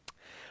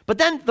 But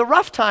then the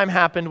rough time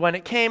happened when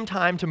it came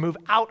time to move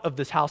out of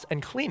this house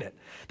and clean it.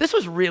 This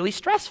was really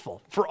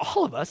stressful for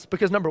all of us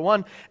because number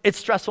one, it's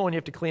stressful when you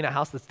have to clean a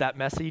house that's that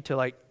messy to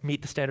like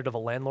meet the standard of a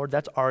landlord.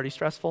 That's already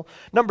stressful.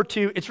 Number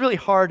two, it's really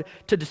hard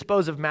to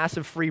dispose of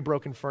massive free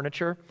broken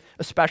furniture,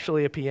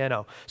 especially a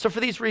piano. So for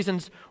these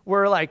reasons,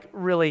 we're like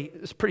really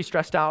pretty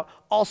stressed out.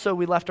 Also,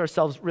 we left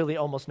ourselves really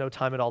almost no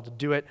time at all to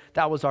do it.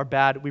 That was our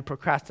bad. We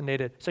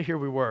procrastinated. So here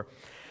we were.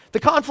 The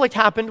conflict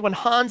happened when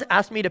Hans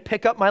asked me to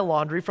pick up my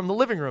laundry from the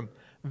living room.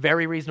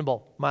 Very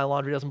reasonable. My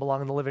laundry doesn't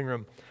belong in the living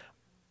room.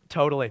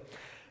 Totally.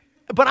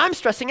 But I'm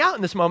stressing out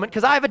in this moment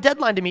because I have a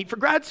deadline to meet for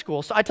grad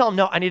school. So I tell him,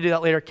 no, I need to do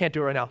that later. Can't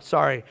do it right now.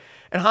 Sorry.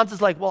 And Hans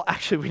is like, well,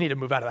 actually, we need to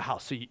move out of the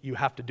house, so you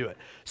have to do it.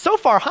 So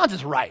far, Hans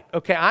is right.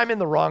 Okay, I'm in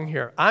the wrong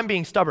here. I'm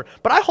being stubborn.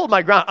 But I hold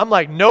my ground. I'm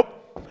like, nope.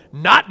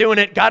 Not doing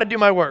it, got to do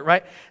my work,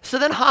 right? So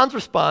then Hans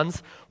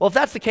responds, well, if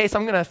that's the case,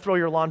 I'm going to throw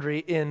your laundry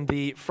in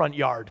the front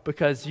yard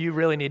because you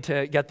really need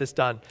to get this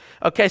done.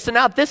 Okay, so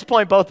now at this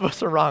point, both of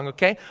us are wrong,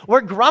 okay?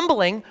 We're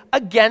grumbling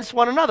against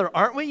one another,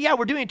 aren't we? Yeah,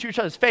 we're doing it to each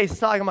other's face.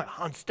 It's not like I'm like,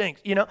 Hans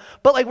stinks, you know?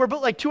 But like we're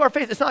both like to our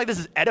face. It's not like this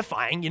is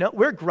edifying, you know?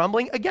 We're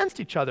grumbling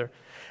against each other.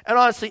 And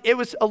honestly, it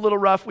was a little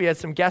rough. We had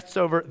some guests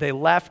over. They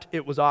left.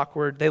 It was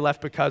awkward. They left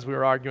because we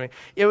were arguing.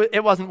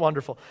 It wasn't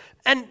wonderful.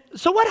 And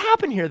so what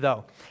happened here,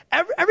 though?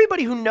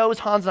 Everybody who knows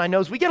Hans and I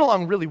knows we get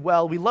along really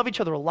well. We love each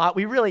other a lot.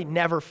 We really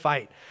never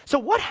fight. So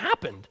what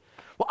happened?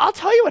 Well, I'll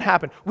tell you what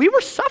happened. We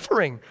were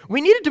suffering.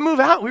 We needed to move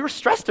out. We were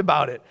stressed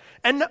about it.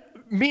 And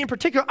me in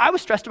particular, I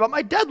was stressed about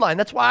my deadline.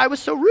 That's why I was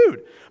so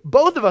rude.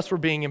 Both of us were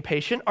being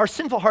impatient. Our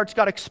sinful hearts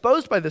got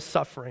exposed by this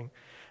suffering.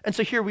 And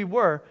so here we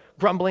were,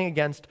 grumbling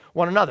against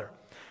one another.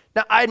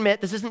 Now, I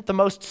admit this isn't the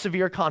most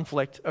severe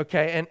conflict,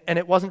 okay, and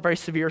it wasn't very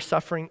severe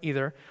suffering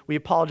either. We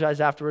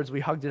apologized afterwards. We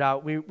hugged it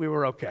out. We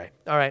were okay,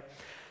 all right?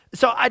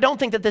 So I don't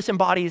think that this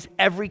embodies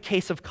every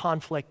case of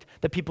conflict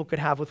that people could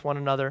have with one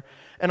another.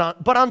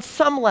 But on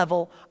some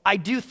level, I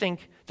do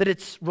think that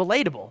it's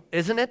relatable,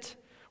 isn't it?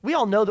 We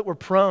all know that we're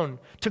prone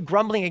to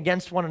grumbling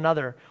against one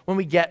another when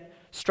we get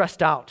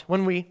stressed out,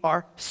 when we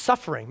are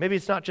suffering. Maybe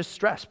it's not just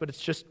stress, but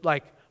it's just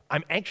like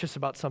I'm anxious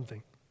about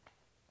something.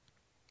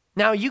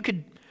 Now, you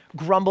could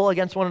grumble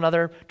against one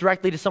another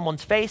directly to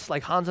someone's face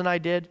like Hans and I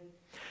did.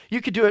 You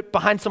could do it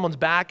behind someone's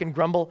back and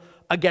grumble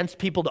against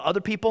people to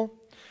other people.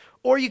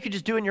 Or you could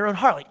just do it in your own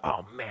heart, like,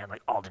 oh man,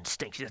 like Alden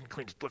stinks, he doesn't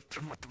clean his lip.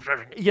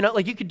 You know,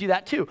 like you could do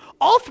that too.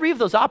 All three of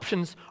those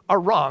options are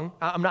wrong.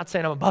 I'm not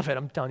saying I'm above it,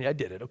 I'm telling you I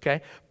did it,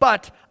 okay?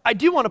 But I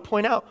do want to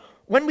point out,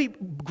 when we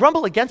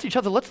grumble against each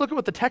other, let's look at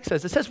what the text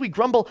says. It says we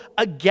grumble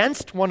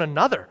against one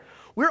another.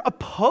 We're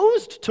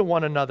opposed to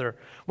one another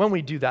when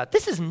we do that.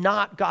 This is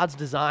not God's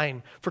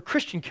design for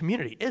Christian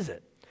community, is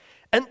it?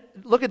 And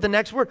look at the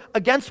next word,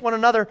 against one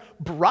another,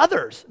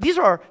 brothers. This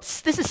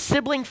is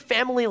sibling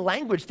family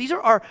language. This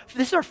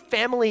is our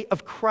family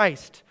of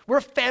Christ. We're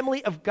a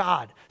family of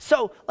God.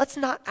 So let's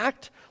not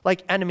act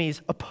like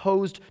enemies,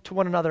 opposed to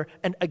one another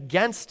and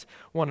against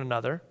one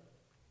another.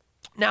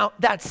 Now,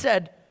 that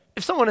said,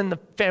 if someone in the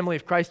family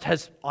of Christ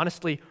has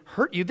honestly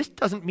hurt you, this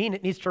doesn't mean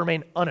it needs to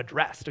remain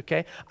unaddressed,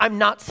 okay? I'm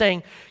not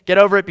saying get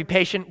over it, be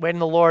patient, wait on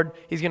the Lord,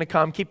 he's going to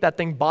come, keep that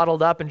thing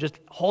bottled up and just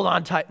hold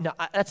on tight. No,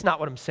 that's not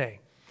what I'm saying.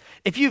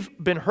 If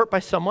you've been hurt by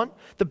someone,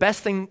 the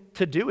best thing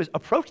to do is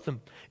approach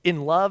them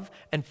in love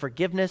and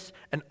forgiveness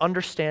and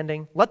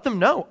understanding. Let them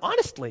know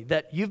honestly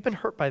that you've been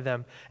hurt by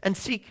them and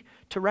seek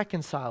to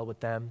reconcile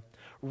with them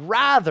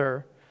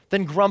rather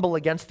than grumble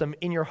against them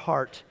in your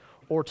heart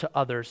or to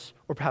others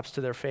or perhaps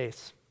to their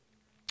face.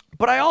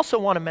 But I also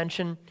want to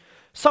mention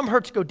some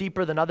hurts go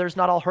deeper than others.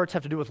 Not all hurts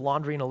have to do with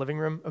laundry in a living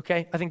room,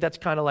 okay? I think that's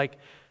kind of like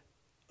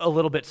a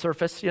little bit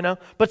surface, you know?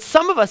 But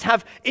some of us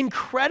have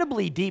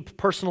incredibly deep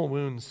personal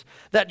wounds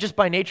that just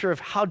by nature of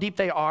how deep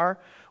they are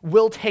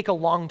will take a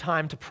long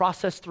time to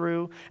process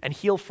through and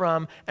heal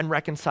from and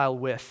reconcile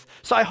with.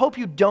 So I hope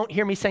you don't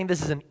hear me saying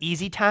this is an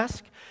easy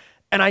task.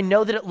 And I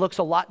know that it looks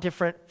a lot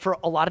different for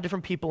a lot of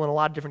different people in a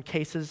lot of different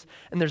cases.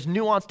 And there's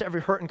nuance to every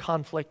hurt and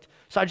conflict.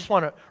 So I just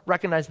want to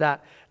recognize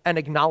that and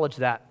acknowledge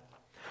that.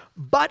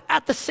 But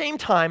at the same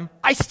time,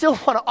 I still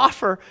want to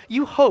offer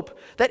you hope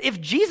that if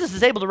Jesus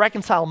is able to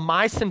reconcile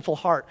my sinful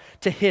heart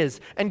to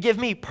his and give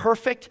me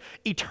perfect,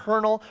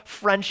 eternal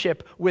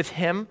friendship with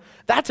him,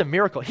 that's a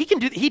miracle.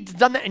 He's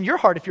done that in your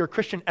heart if you're a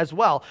Christian as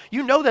well.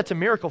 You know that's a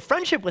miracle.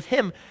 Friendship with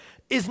him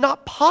is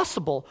not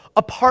possible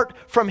apart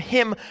from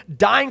him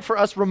dying for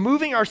us,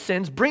 removing our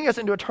sins, bringing us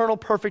into eternal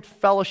perfect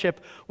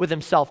fellowship with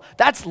himself.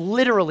 That's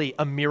literally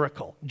a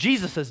miracle.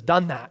 Jesus has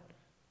done that,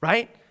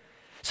 right?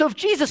 So if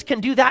Jesus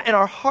can do that in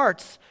our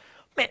hearts,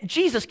 man,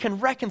 Jesus can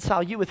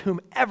reconcile you with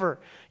whomever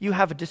you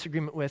have a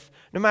disagreement with,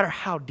 no matter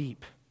how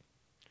deep.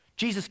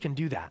 Jesus can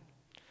do that.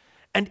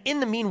 And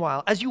in the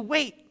meanwhile, as you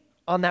wait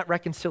on that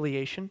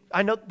reconciliation,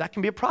 I know that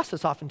can be a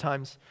process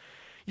oftentimes,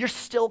 you're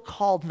still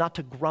called not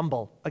to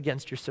grumble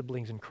against your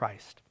siblings in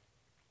Christ.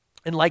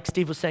 And like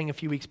Steve was saying a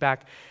few weeks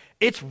back,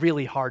 it's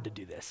really hard to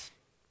do this.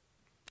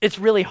 It's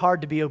really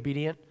hard to be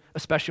obedient,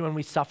 especially when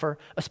we suffer,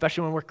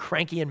 especially when we're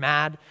cranky and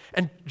mad,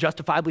 and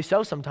justifiably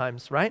so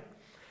sometimes, right?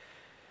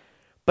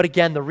 But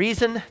again, the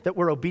reason that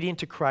we're obedient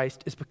to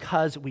Christ is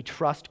because we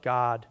trust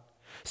God.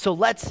 So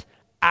let's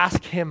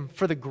ask him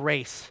for the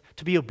grace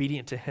to be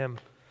obedient to him,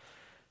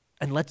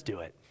 and let's do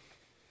it.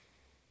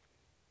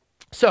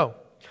 So,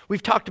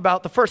 we've talked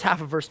about the first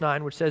half of verse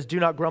 9, which says, do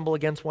not grumble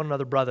against one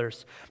another,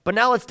 brothers. But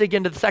now let's dig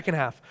into the second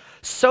half.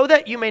 So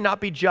that you may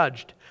not be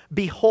judged,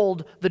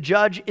 behold, the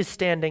judge is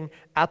standing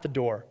at the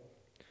door.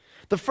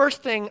 The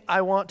first thing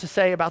I want to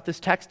say about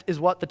this text is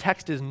what the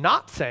text is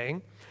not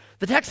saying.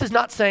 The text is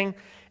not saying,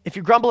 if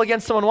you grumble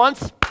against someone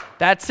once,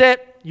 that's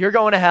it, you're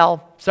going to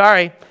hell.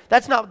 Sorry.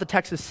 That's not what the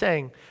text is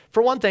saying.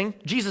 For one thing,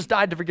 Jesus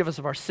died to forgive us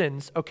of our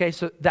sins, okay?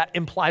 So that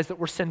implies that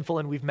we're sinful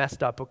and we've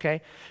messed up,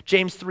 okay?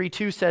 James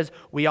 3:2 says,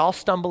 we all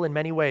stumble in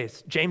many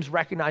ways. James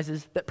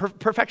recognizes that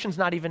perfection's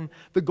not even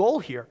the goal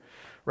here,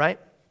 right?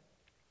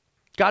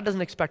 God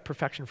doesn't expect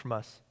perfection from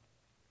us.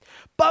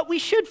 But we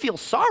should feel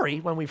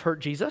sorry when we've hurt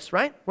Jesus,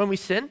 right? When we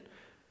sin.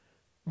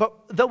 But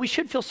though we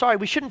should feel sorry,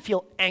 we shouldn't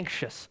feel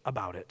anxious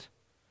about it.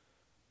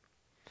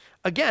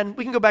 Again,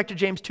 we can go back to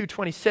James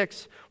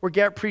 2:26, where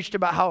Garrett preached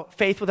about how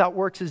faith without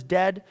works is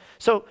dead.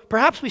 So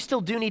perhaps we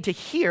still do need to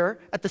hear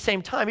at the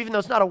same time, even though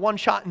it's not a one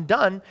shot and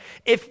done,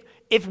 if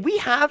we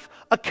have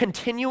a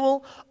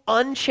continual,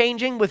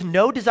 unchanging, with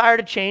no desire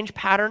to change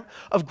pattern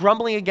of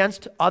grumbling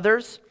against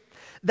others,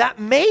 that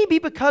may be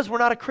because we're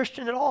not a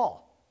Christian at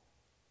all.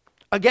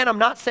 Again, I'm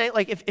not saying,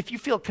 like, if you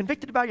feel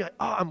convicted about it, you're like,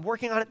 oh, I'm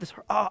working on it,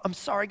 I'm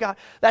sorry, God.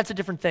 That's a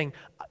different thing.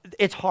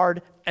 It's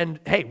hard, and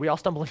hey, we all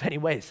stumble in many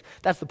ways.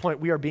 That's the point.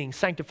 We are being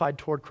sanctified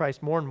toward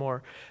Christ more and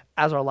more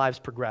as our lives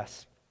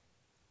progress.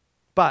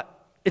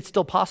 But it's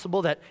still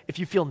possible that if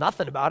you feel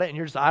nothing about it, and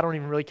you're just, I don't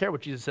even really care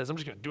what Jesus says, I'm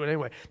just going to do it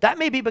anyway. That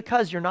may be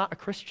because you're not a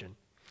Christian.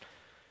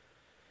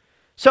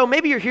 So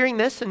maybe you're hearing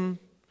this, and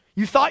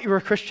you thought you were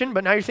a Christian,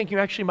 but now you're thinking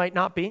you actually might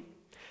not be.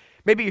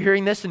 Maybe you're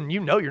hearing this and you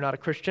know you're not a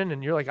Christian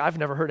and you're like, I've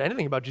never heard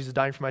anything about Jesus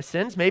dying for my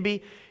sins.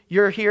 Maybe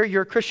you're here,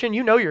 you're a Christian,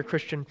 you know you're a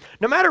Christian.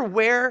 No matter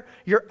where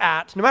you're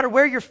at, no matter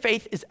where your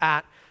faith is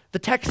at, the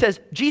text says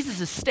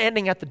Jesus is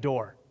standing at the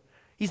door.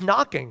 He's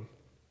knocking.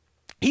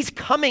 He's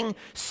coming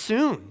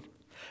soon.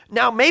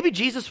 Now, maybe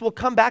Jesus will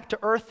come back to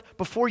earth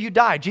before you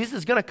die. Jesus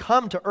is going to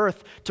come to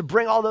earth to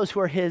bring all those who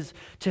are his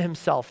to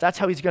himself. That's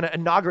how he's going to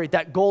inaugurate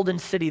that golden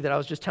city that I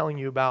was just telling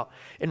you about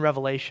in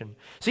Revelation.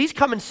 So he's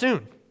coming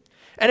soon.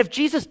 And if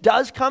Jesus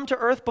does come to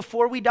earth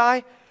before we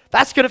die,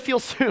 that's going to feel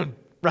soon,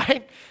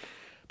 right?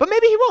 But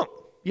maybe he won't.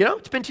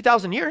 It's been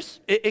 2,000 years.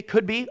 It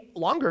could be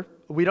longer.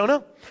 We don't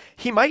know.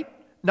 He might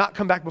not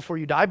come back before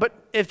you die, but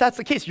if that's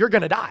the case, you're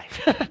going to die.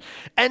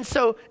 And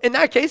so in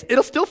that case,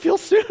 it'll still feel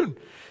soon.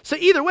 So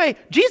either way,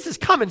 Jesus is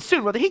coming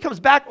soon. Whether he comes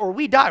back or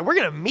we die, we're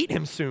going to meet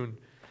him soon.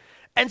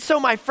 And so,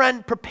 my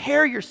friend,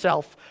 prepare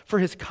yourself for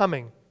his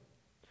coming.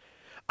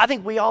 I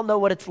think we all know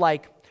what it's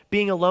like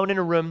being alone in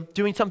a room,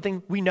 doing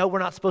something we know we're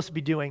not supposed to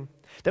be doing,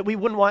 that we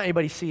wouldn't want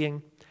anybody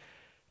seeing,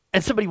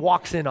 and somebody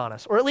walks in on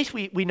us. Or at least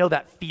we know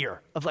that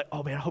fear of like,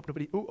 oh man, I hope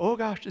nobody, oh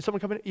gosh, is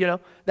someone coming in?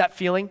 That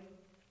feeling.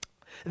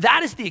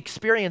 That is the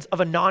experience of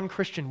a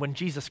non-Christian when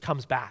Jesus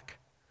comes back.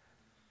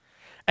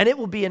 And it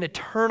will be an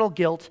eternal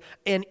guilt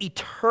and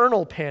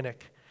eternal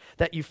panic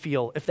that you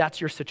feel if that's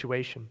your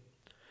situation.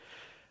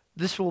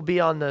 This will be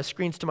on the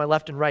screens to my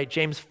left and right.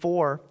 James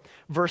 4,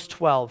 verse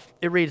 12.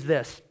 It reads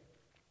this: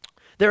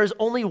 "There is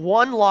only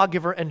one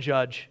lawgiver and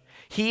judge,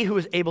 he who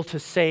is able to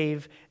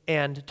save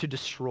and to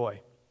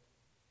destroy."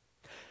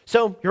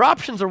 So your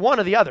options are one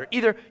or the other.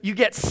 Either you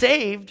get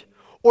saved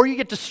or you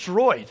get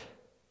destroyed.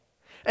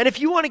 And if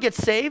you want to get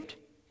saved,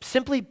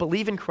 simply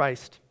believe in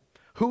Christ,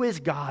 who is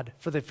God,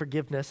 for the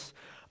forgiveness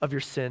of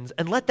your sins,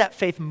 and let that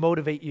faith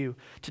motivate you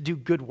to do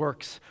good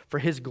works for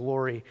his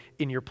glory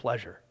in your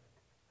pleasure.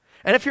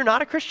 And if you're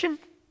not a Christian,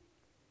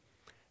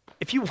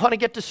 if you want to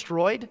get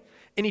destroyed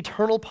in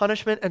eternal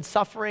punishment and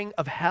suffering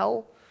of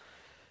hell,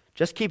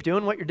 just keep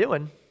doing what you're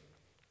doing.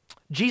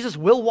 Jesus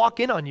will walk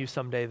in on you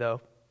someday,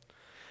 though.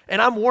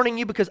 And I'm warning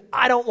you because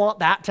I don't want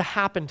that to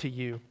happen to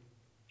you.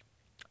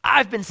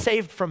 I've been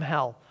saved from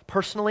hell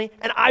personally,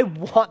 and I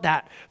want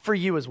that for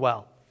you as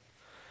well.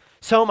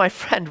 So, my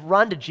friend,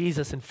 run to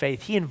Jesus in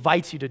faith. He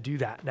invites you to do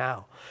that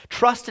now.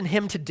 Trust in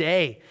him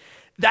today.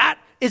 That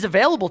is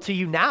available to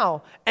you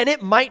now, and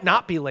it might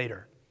not be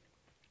later.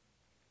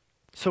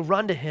 So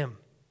run to him.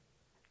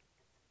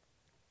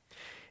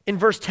 In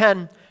verse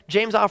 10,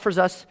 James offers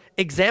us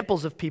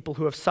examples of people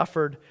who have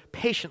suffered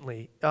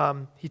patiently.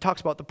 He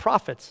talks about the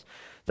prophets.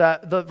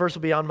 The verse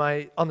will be on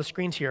the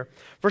screens here.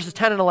 Verses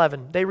 10 and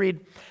 11, they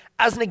read,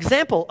 "As an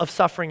example of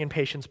suffering and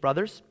patience,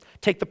 brothers,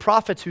 take the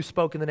prophets who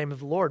spoke in the name of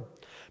the Lord.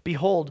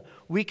 Behold,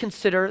 we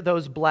consider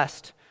those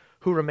blessed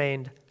who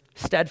remained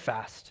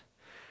steadfast."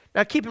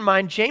 Now keep in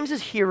mind,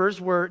 James's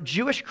hearers were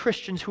Jewish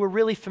Christians who were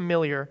really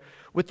familiar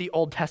with the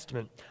Old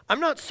Testament. I'm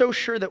not so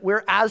sure that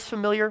we're as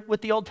familiar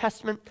with the Old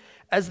Testament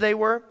as they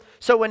were.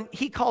 So when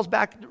he calls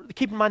back,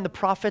 keep in mind the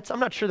prophets, I'm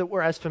not sure that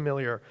we're as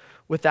familiar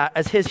with that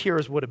as his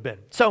hearers would have been.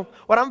 So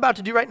what I'm about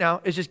to do right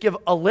now is just give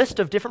a list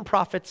of different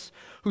prophets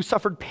who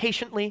suffered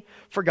patiently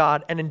for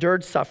God and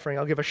endured suffering.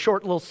 I'll give a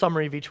short little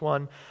summary of each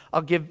one.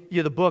 I'll give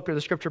you the book or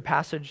the scripture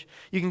passage.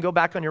 You can go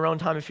back on your own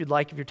time if you'd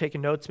like. If you're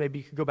taking notes, maybe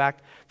you could go back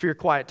for your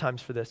quiet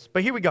times for this.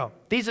 But here we go.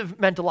 These have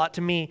meant a lot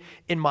to me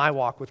in my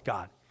walk with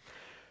God.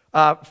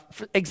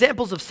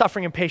 Examples of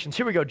suffering and patience.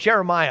 Here we go.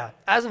 Jeremiah.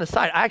 As an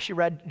aside, I actually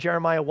read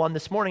Jeremiah 1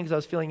 this morning because I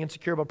was feeling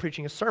insecure about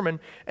preaching a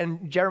sermon.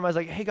 And Jeremiah's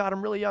like, "Hey, God,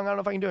 I'm really young. I don't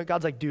know if I can do it."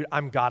 God's like, "Dude,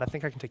 I'm God. I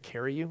think I can take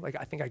care of you. Like,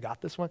 I think I got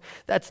this one."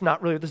 That's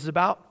not really what this is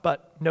about,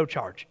 but no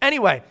charge.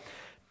 Anyway,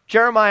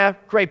 Jeremiah,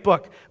 great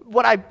book.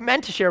 What I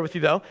meant to share with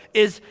you, though,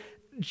 is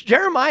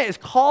Jeremiah is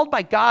called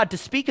by God to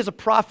speak as a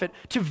prophet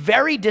to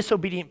very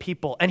disobedient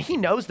people. And he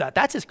knows that.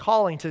 That's his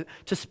calling,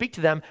 to speak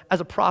to them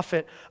as a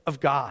prophet of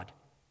God.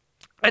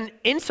 And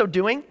in so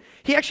doing,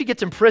 he actually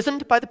gets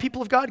imprisoned by the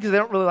people of God because they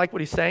don't really like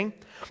what he's saying.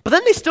 But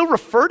then they still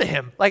refer to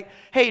him like,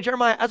 "Hey,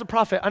 Jeremiah, as a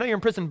prophet, I know you're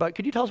in prison, but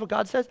could you tell us what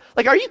God says?"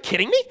 Like, are you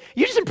kidding me?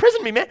 You just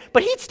imprisoned me, man.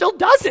 But he still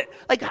does it.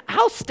 Like,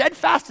 how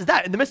steadfast is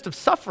that in the midst of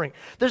suffering?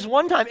 There's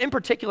one time in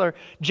particular,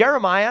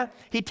 Jeremiah,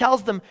 he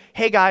tells them,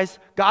 "Hey guys,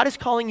 God is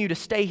calling you to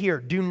stay here.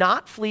 Do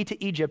not flee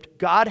to Egypt.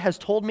 God has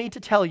told me to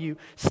tell you,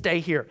 stay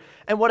here."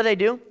 And what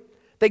do?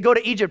 They go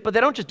to Egypt, but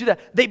they don't just do that.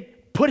 They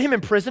put him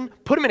in prison,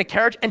 put him in a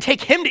carriage, and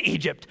take him to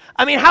Egypt.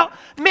 I mean,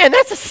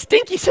 that's a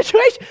stinky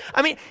situation.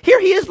 I mean,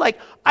 here he is like,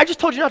 "I just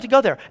told you not to go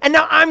there, and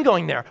now I'm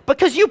going there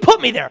because you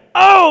put me there."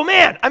 Oh,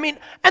 man. I mean,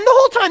 and the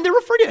whole time they're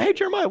referring to, "Hey,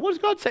 Jeremiah, what does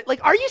God say?"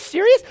 Like, are you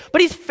serious?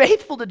 But he's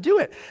faithful to do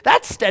it.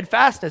 That's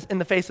steadfastness in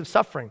the face of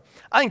suffering.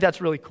 I think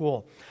that's really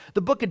cool.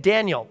 The book of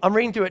Daniel, I'm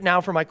reading through it now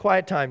for my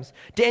quiet times.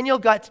 Daniel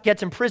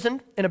gets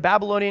imprisoned in a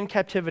Babylonian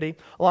captivity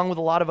along with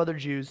a lot of other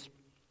Jews.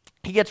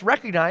 He gets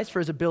recognized for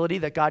his ability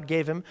that God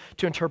gave him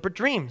to interpret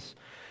dreams.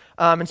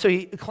 And so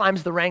he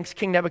climbs the ranks.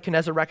 King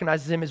Nebuchadnezzar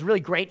recognizes him, is really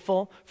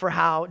grateful for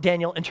how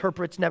Daniel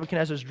interprets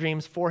Nebuchadnezzar's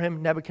dreams for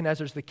him.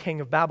 Nebuchadnezzar's the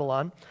king of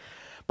Babylon.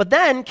 But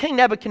then King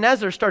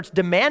Nebuchadnezzar starts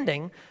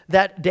demanding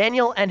that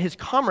Daniel and his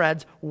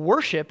comrades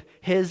worship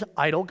his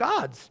idol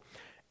gods.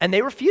 And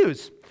they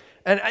refuse.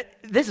 And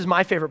this is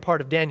my favorite part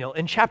of Daniel.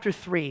 In chapter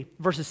 3,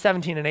 verses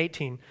 17 and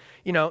 18,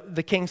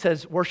 the king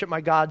says, "Worship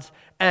my gods."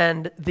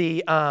 And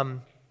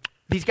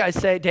these guys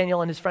say,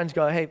 Daniel and his friends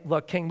go, "Hey,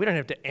 look, king, we don't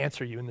have to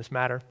answer you in this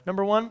matter.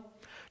 Number one,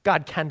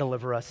 God can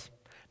deliver us.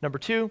 Number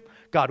two,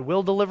 God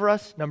will deliver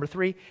us. Number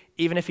three,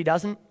 even if he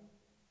doesn't,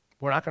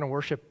 we're not going to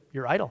worship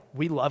your idol.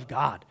 We love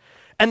God."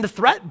 And the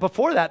threat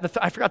before that,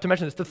 I forgot to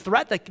mention this, the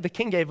threat that the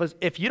king gave was,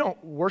 if you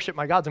don't worship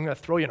my gods, I'm going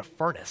to throw you in a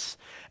furnace.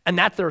 And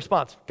that's the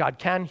response. God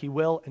can, he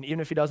will, and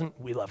even if he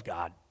doesn't, we love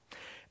God.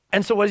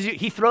 And so what does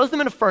he throws them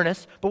in a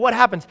furnace, but what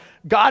happens?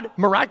 God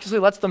miraculously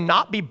lets them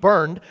not be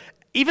burned.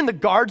 Even the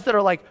guards that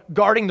are like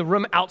guarding the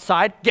room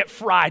outside get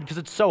fried because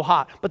it's so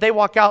hot. But they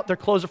walk out, their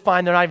clothes are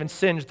fine, they're not even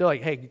singed. They're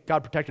like, hey,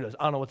 God protected us.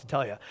 I don't know what to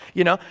tell you,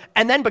 you know?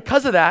 And then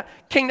because of that,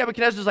 King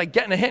Nebuchadnezzar's like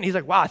getting a hint. He's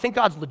like, wow, I think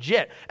God's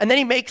legit. And then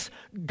he makes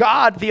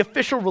God the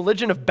official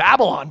religion of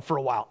Babylon for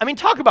a while. I mean,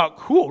 talk about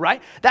cool,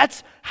 right?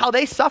 That's how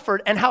they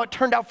suffered and how it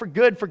turned out for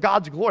good for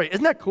God's glory.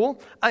 Isn't that cool?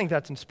 I think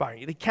that's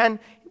inspiring. He can,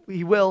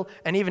 he will,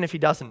 and even if he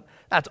doesn't,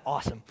 that's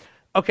awesome.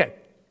 Okay.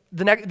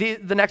 The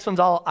next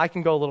one's I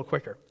can go a little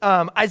quicker.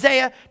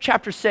 Isaiah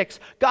chapter 6,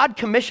 God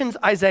commissions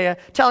Isaiah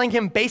telling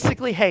him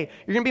basically, hey,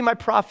 you're going to be my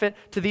prophet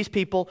to these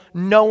people.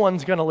 No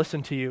one's going to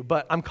listen to you,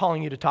 but I'm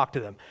calling you to talk to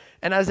them.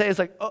 And Isaiah's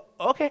like, oh,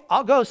 okay,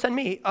 I'll go, send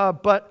me.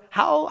 But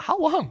how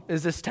long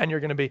is this tenure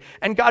going to be?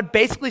 And God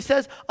basically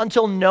says,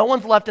 until no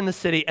one's left in the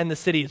city and the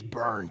city is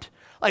burned.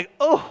 Like,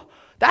 oh,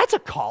 that's a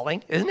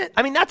calling, isn't it?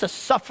 I mean, that's a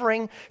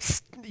suffering.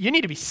 You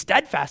need to be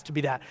steadfast to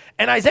be that.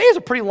 And Isaiah's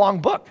a pretty long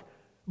book.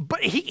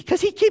 But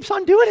because he keeps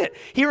on doing it.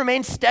 He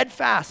remains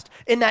steadfast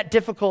in that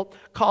difficult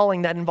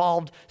calling that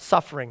involved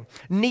suffering.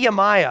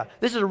 Nehemiah,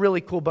 this is a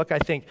really cool book, I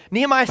think.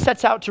 Nehemiah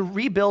sets out to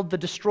rebuild the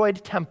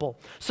destroyed temple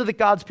so that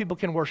God's people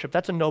can worship.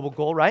 That's a noble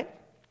goal, right?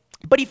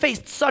 But he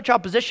faced such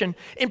opposition.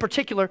 In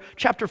particular,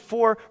 chapter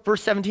 4,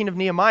 verse 17 of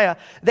Nehemiah,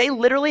 they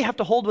literally have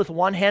to hold with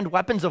one hand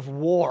weapons of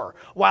war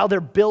while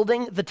they're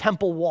building the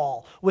temple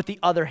wall with the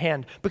other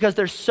hand, because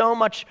there's so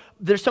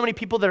many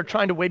people that are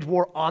trying to wage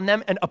war on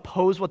them and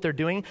oppose what they're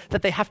doing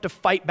that they have to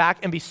fight back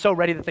and be so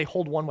ready that they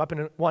hold one weapon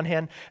in one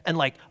hand and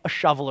like a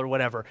shovel or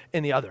whatever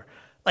in the other.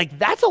 Like,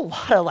 that's a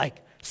lot of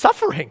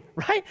suffering,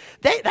 right?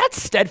 That's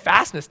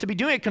steadfastness, to be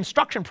doing a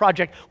construction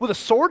project with a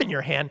sword in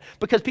your hand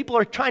because people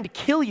are trying to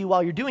kill you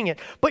while you're doing it,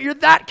 but you're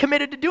that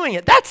committed to doing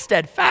it. That's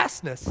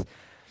steadfastness.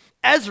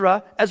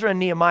 Ezra and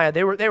Nehemiah,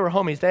 they were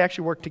homies. They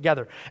actually worked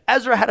together.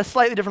 Ezra had a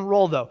slightly different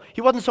role, though.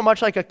 He wasn't so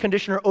much like a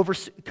commissioner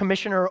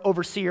or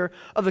overseer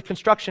of the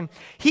construction.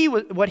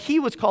 What he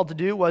was called to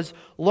do was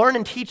learn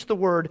and teach the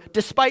word,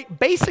 despite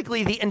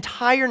basically the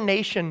entire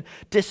nation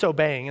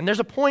disobeying. And there's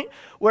a point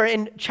where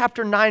in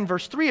chapter 9,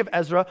 verse 3 of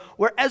Ezra,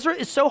 where Ezra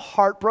is so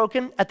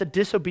heartbroken at the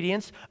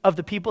disobedience of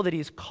the people that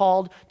he's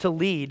called to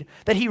lead,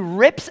 that he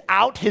rips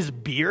out his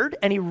beard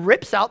and he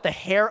rips out the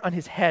hair on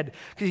his head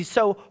because he's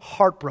so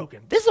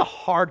heartbroken. This is a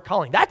hard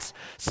calling. That's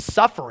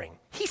suffering.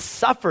 He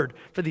suffered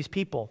for these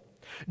people.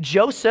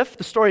 Joseph,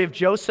 the story of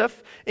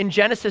Joseph in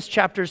Genesis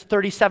chapters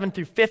 37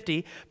 through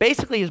 50,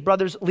 basically his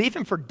brothers leave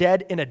him for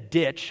dead in a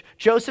ditch.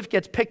 Joseph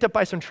gets picked up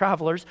by some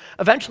travelers,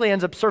 eventually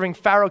ends up serving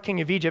Pharaoh,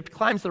 king of Egypt,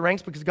 climbs the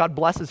ranks because God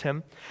blesses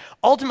him,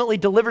 ultimately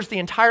delivers the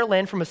entire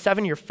land from a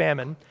 7-year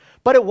famine,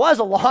 but it was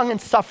a long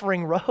and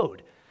suffering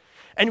road.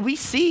 And we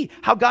see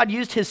how God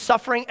used his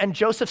suffering and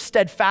Joseph's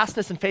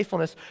steadfastness and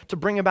faithfulness to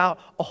bring about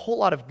a whole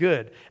lot of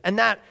good. And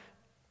that,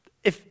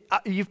 if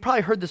you've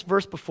probably heard this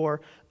verse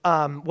before,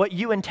 what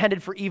you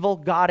intended for evil,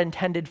 God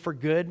intended for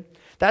good.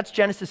 That's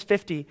Genesis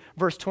 50,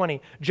 verse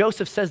 20.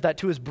 Joseph says that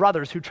to his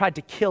brothers who tried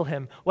to kill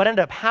him. What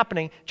ended up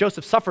happening,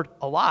 Joseph suffered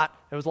a lot.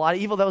 There was a lot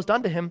of evil that was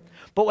done to him.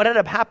 But what ended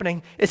up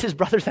happening is his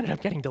brothers ended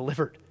up getting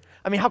delivered.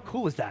 I mean, how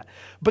cool is that?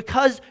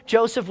 Because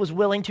Joseph was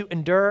willing to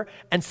endure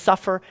and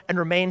suffer and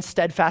remain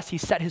steadfast, he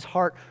set his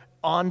heart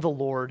on the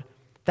Lord.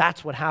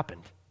 That's what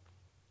happened.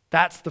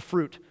 That's the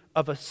fruit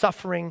of a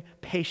suffering,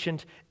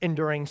 patient,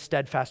 enduring,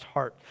 steadfast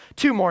heart.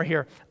 2 more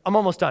here. I'm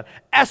almost done.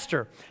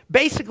 Esther.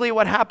 Basically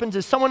what happens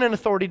is someone in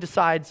authority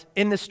decides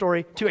in this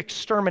story to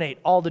exterminate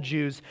all the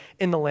Jews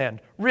in the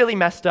land. Really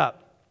messed up.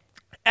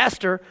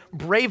 Esther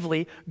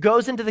bravely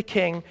goes into the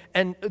king,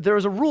 and there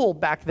was a rule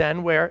back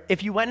then where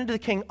if you went into the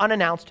king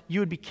unannounced,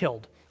 you would be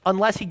killed,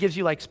 unless he gives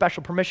you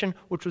special permission,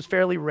 which was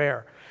fairly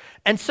rare.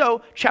 And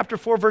so, chapter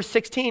 4, verse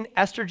 16,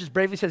 Esther just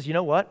bravely says, you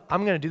know what?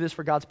 I'm going to do this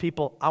for God's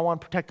people. I want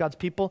to protect God's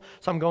people,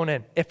 so I'm going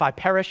in. If I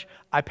perish,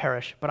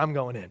 but I'm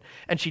going in.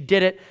 And she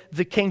did it.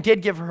 The king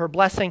did give her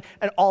blessing,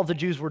 and all the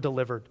Jews were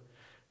delivered.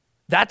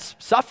 That's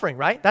suffering,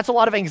 right? That's a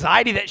lot of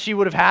anxiety that she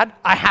would have had,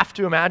 I have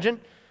to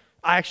imagine.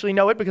 I actually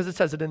know it because it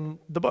says it in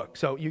the book,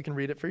 so you can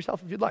read it for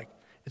yourself if you'd like.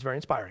 It's very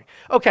inspiring.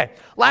 Okay,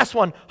 last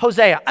one,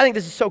 Hosea. I think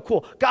this is so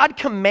cool. God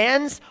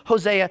commands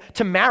Hosea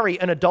to marry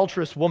an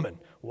adulterous woman.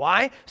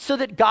 Why? So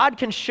that God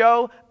can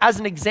show as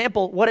an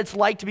example what it's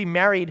like to be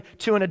married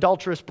to an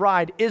adulterous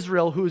bride,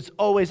 Israel, who's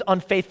always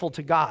unfaithful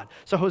to God.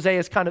 So Hosea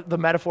is kind of the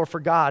metaphor for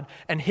God,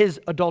 and his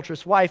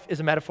adulterous wife is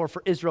a metaphor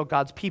for Israel,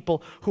 God's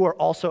people, who are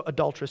also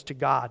adulterous to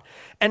God.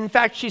 And in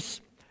fact, she's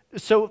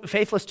so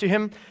faithless to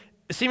him,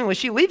 seemingly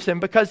she leaves him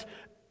because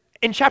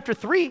In chapter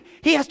 3,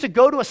 he has to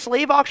go to a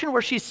slave auction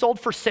where she's sold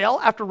for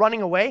sale after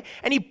running away,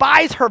 and he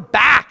buys her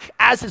back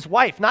as his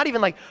wife. Not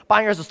even like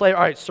buying her as a slave,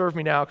 all right, serve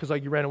me now because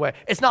like you ran away.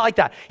 It's not like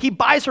that. He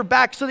buys her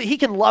back so that he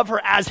can love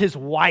her as his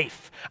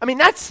wife. I mean,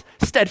 that's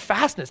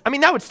steadfastness. I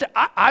mean, that would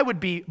I would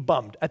be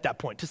bummed at that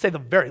point, to say the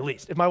very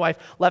least. If my wife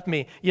left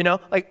me,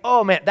 like,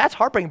 oh man, that's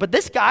heartbreaking. But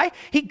this guy,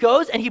 he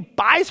goes and he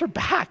buys her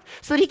back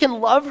so that he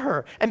can love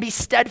her and be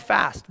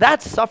steadfast.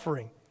 That's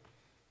suffering.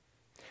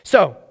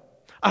 So,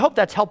 I hope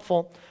that's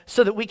helpful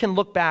so that we can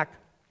look back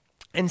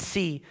and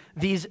see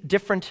these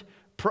different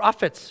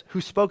prophets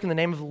who spoke in the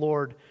name of the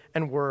Lord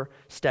and were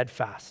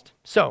steadfast.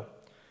 So,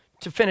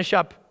 to finish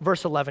up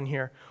verse 11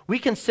 here, we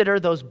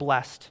consider those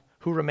blessed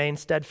who remain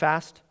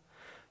steadfast.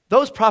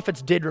 Those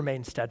prophets did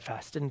remain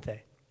steadfast, didn't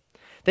they?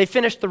 They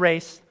finished the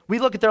race. We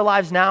look at their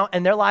lives now,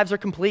 and their lives are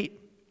complete.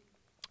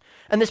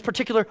 And this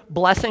particular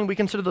blessing, we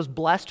consider those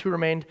blessed who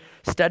remained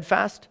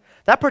steadfast.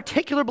 That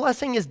particular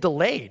blessing is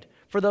delayed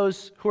for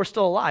those who are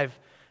still alive,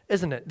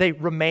 isn't it? They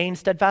remain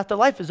steadfast. Their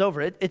life is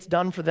over. It's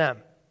done for them.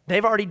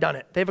 They've already done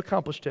it. They've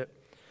accomplished it.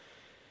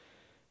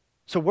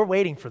 So we're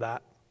waiting for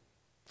that.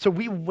 So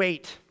we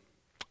wait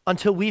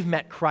until we've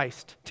met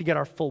Christ to get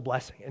our full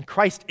blessing. And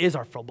Christ is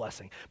our full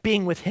blessing.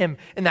 Being with him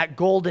in that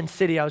golden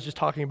city I was just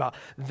talking about,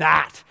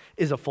 that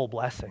is a full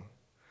blessing.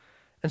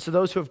 And so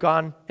those who have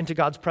gone into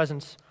God's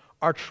presence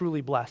are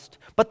truly blessed.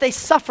 But they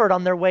suffered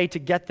on their way to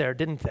get there,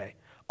 didn't they?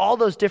 All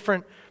those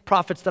different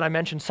prophets that I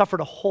mentioned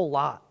suffered a whole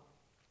lot.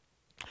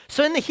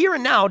 So in the here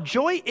and now,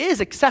 joy is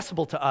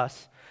accessible to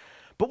us,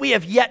 but we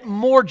have yet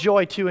more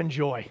joy to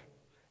enjoy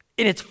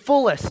in its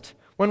fullest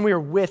when we are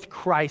with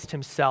Christ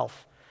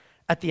himself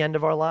at the end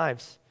of our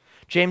lives.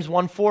 James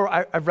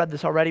 1:4, I've read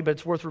this already, but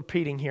it's worth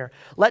repeating here.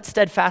 Let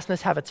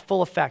steadfastness have its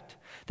full effect,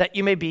 that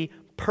you may be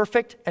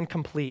perfect and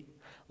complete,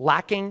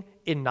 lacking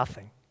in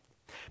nothing.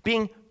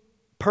 Being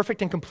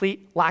perfect and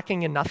complete,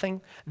 lacking in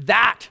nothing,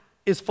 that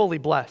is fully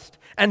blessed.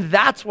 And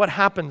that's what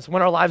happens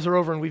when our lives are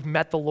over and we've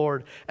met the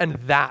Lord, and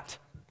that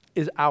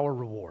is our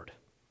reward.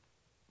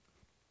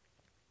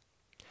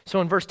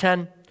 So in verse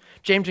 10,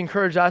 James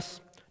encouraged us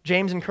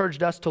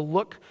to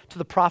look to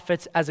the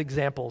prophets as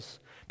examples,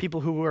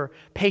 people who were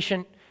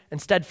patient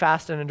and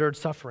steadfast and endured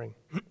suffering.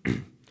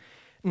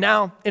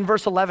 Now, in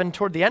verse 11,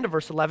 toward the end of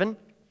verse 11,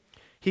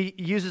 he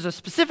uses a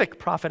specific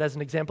prophet as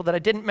an example that I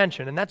didn't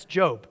mention, and that's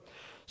Job.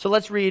 So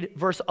let's read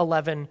verse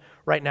 11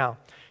 right now.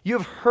 You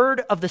have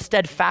heard of the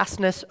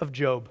steadfastness of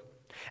Job,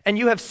 and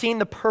you have seen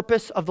the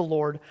purpose of the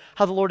Lord,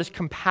 how the Lord is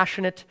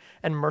compassionate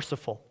and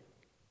merciful.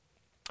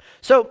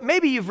 So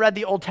maybe you've read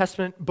the Old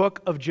Testament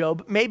book of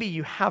Job. Maybe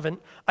you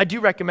haven't. I do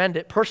recommend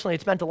it. Personally,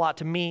 it's meant a lot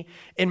to me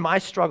in my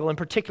struggle. In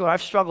particular,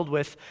 I've struggled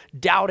with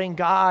doubting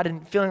God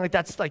and feeling like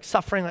that's like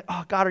suffering, like,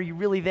 oh, God, are you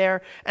really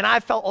there? And I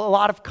felt a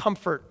lot of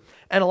comfort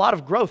and a lot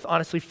of growth,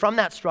 honestly, from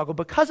that struggle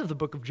because of the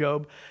book of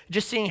Job,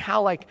 just seeing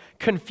how like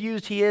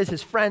confused he is.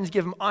 His friends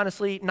give him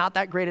honestly not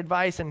that great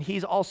advice, and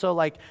he's also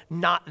like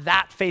not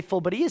that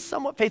faithful, but he is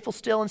somewhat faithful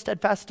still and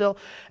steadfast still.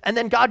 And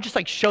then God just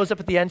like shows up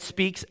at the end,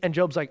 speaks, and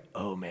Job's like,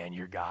 oh man,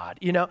 you're God,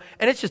 And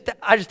it's just,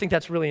 I just think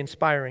that's really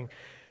inspiring.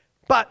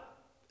 But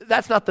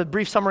that's not the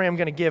brief summary I'm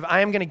going to give.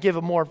 I am going to give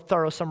a more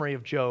thorough summary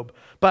of Job.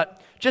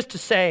 But just to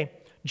say,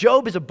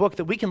 Job is a book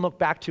that we can look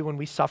back to when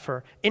we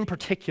suffer, in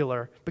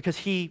particular, because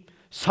he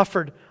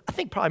suffered, I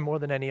think, probably more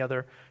than any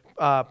other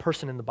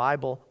person in the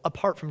Bible,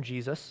 apart from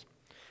Jesus,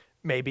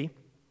 maybe.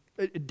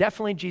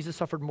 Definitely Jesus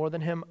suffered more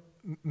than him.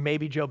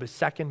 Maybe Job is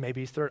second,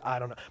 maybe he's third, I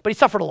don't know. But he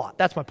suffered a lot,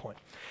 that's my point.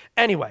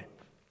 Anyway,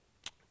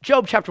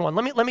 Job chapter 1.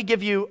 Let me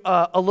give you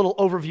a little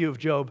overview of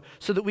Job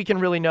so that we can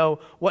really know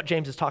what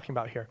James is talking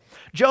about here.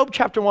 Job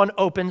chapter 1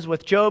 opens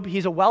with Job.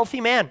 He's a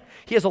wealthy man.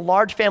 He has a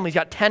large family. He's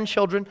got 10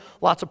 children,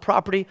 lots of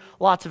property,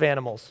 lots of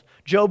animals.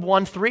 Job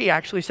 1:3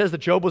 actually says that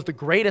Job was the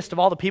greatest of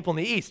all the people in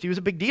the East. He was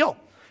a big deal.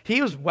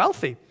 He was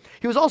wealthy.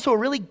 He was also a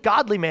really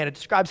godly man. It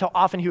describes how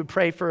often he would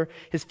pray for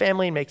his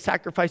family and make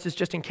sacrifices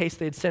just in case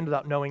they had sinned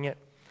without knowing it.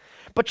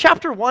 But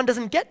chapter 1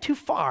 doesn't get too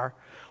far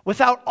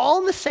without all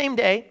in the same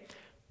day,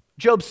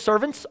 Job's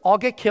servants all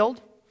get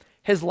killed,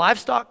 his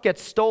livestock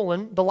gets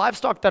stolen, the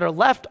livestock that are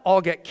left all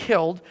get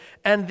killed,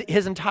 and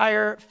his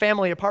entire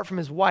family, apart from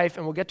his wife,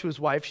 and we'll get to his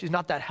wife, she's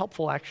not that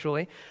helpful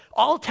actually,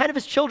 all 10 of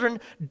his children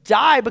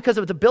die because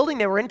of the building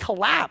they were in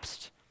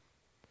collapsed.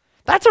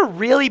 That's a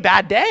really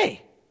bad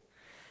day.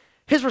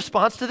 His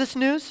response to this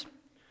news,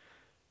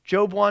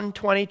 Job 1,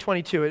 20,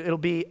 22, it'll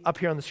be up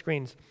here on the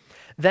screens.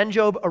 Then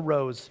Job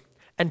arose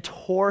and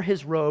tore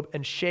his robe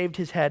and shaved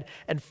his head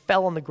and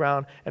fell on the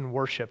ground and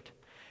worshiped.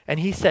 And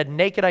he said,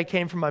 naked I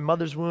came from my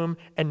mother's womb,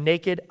 and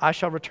naked I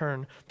shall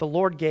return. The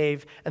Lord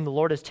gave, and the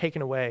Lord has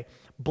taken away.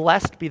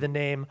 Blessed be the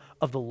name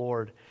of the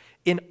Lord.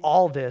 In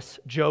all this,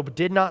 Job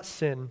did not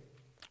sin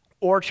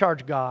or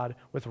charge God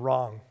with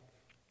wrong.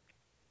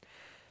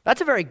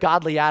 That's a very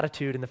godly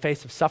attitude in the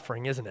face of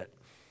suffering, isn't it?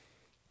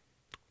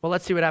 Well,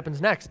 let's see what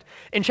happens next.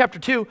 In chapter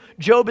 2,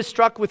 Job is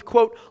struck with,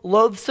 quote,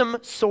 loathsome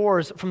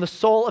sores from the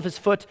sole of his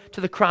foot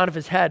to the crown of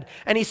his head.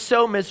 And he's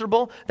so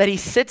miserable that he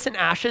sits in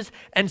ashes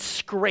and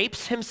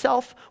scrapes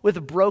himself with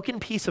a broken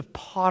piece of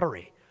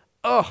pottery.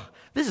 Ugh,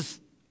 this is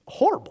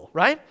horrible,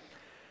 right?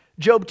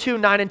 Job 2,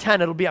 9 and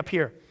 10, it'll be up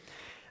here.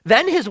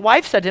 Then his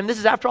wife said to him, this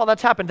is after all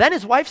that's happened, then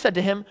his wife said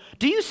to him,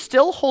 do you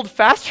still hold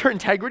fast your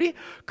integrity?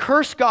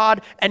 Curse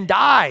God and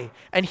die.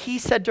 And he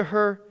said to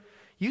her,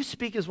 you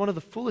speak as one of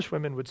the foolish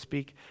women would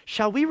speak.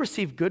 Shall we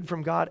receive good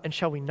from God and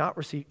shall we not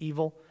receive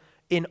evil?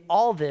 In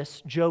all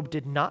this, Job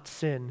did not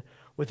sin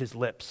with his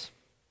lips.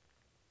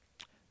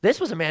 This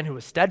was a man who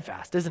was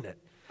steadfast, isn't it?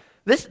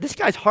 This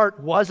guy's heart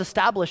was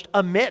established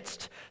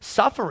amidst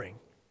suffering.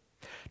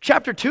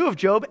 Chapter 2 of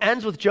Job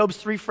ends with Job's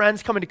 3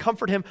 friends coming to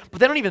comfort him, but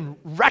they don't even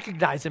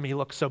recognize him. He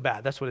looks so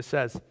bad. That's what it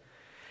says.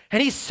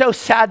 And he's so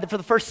sad that for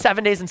the first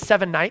 7 days and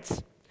 7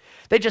 nights,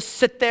 they just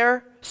sit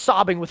there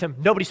sobbing with him.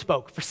 Nobody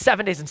spoke for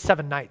 7 days and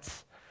 7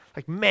 nights.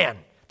 Like, man,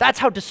 that's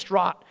how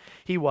distraught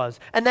he was.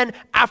 And then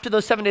after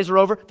those 7 days are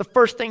over, the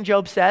first thing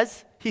Job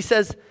says, he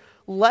says,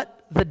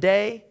 let the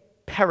day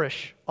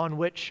perish on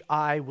which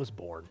I was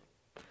born.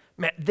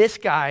 Man, this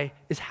guy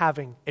is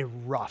having a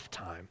rough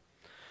time.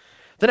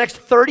 The next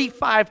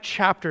 35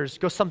 chapters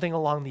go something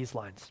along these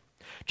lines.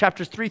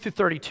 Chapters 3 through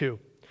 32.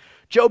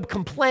 Job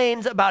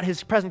complains about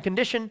his present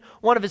condition.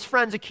 One of his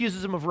friends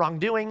accuses him of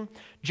wrongdoing.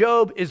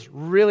 Job is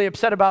really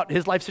upset about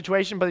his life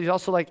situation, but he's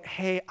also like,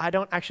 hey, I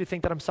don't actually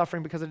think that I'm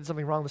suffering because I did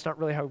something wrong. That's not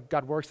really how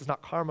God works. It's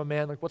not karma,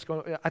 man. Like, what's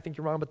going on? I think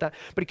you're wrong about that.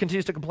 But he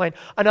continues to complain.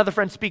 Another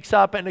friend speaks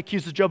up and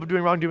accuses Job of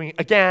doing wrongdoing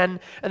again.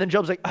 And then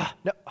Job's like,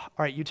 no, all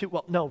right, you too?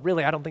 Well, no,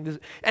 really, I don't think this.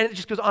 And it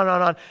just goes on and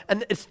on and on.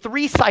 And it's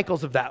 3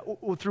 cycles of that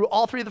through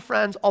all 3 of the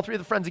friends, all 3 of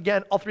the friends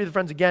again, all 3 of the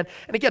friends again.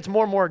 And it gets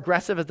more and more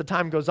aggressive as the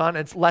time goes on. And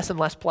it's less and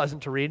less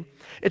pleasant to read.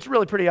 It's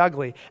really pretty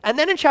ugly. And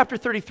then in chapter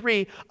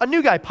 33, a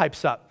new guy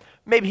pipes up.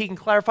 Maybe he can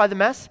clarify the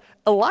mess.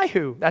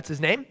 Elihu, that's his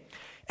name.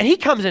 And he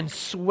comes in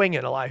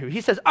swinging, Elihu. He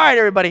says, all right,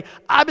 everybody,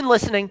 I've been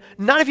listening.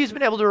 None of you has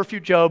been able to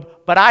refute Job,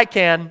 but I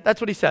can.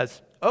 That's what he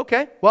says.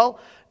 Okay, well,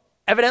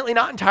 evidently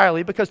not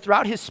entirely, because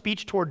throughout his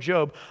speech toward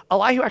Job,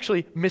 Elihu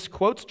actually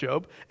misquotes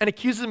Job and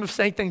accuses him of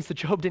saying things that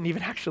Job didn't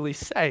even actually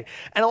say.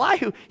 And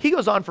Elihu, he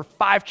goes on for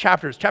 5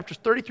 chapters, chapters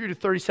 33 to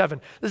 37.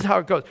 This is how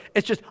it goes.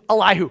 It's just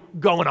Elihu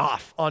going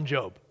off on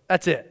Job.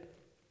 That's it.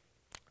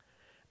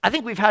 I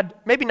think we've had,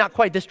 maybe not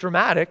quite this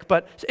dramatic,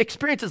 but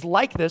experiences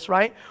like this,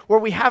 right? Where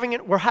we're having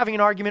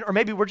an argument, or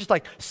maybe we're just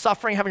like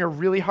suffering, having a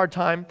really hard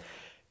time,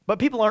 but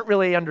people aren't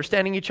really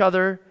understanding each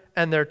other,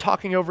 and they're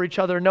talking over each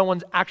other. No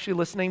one's actually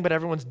listening, but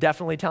everyone's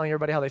definitely telling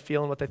everybody how they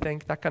feel and what they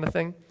think, that kind of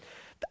thing.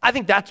 I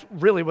think that's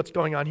really what's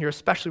going on here,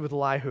 especially with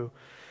Elihu.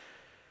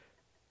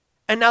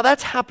 And now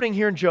that's happening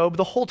here in Job.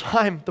 The whole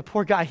time, the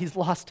poor guy, he's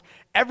lost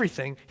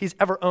everything he's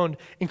ever owned,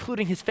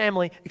 including his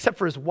family, except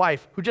for his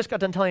wife, who just got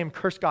done telling him,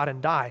 curse God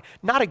and die.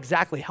 Not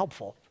exactly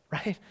helpful,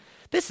 right?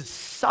 This is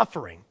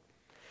suffering.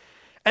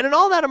 And in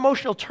all that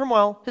emotional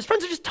turmoil, his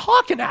friends are just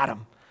talking at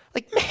him.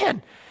 Like,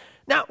 man.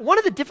 Now, one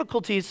of the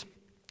difficulties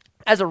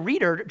as a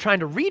reader trying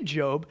to read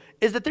Job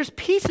is that there's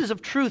pieces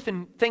of truth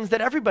in things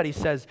that everybody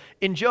says.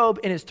 In Job,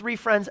 in his 3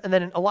 friends, and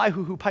then in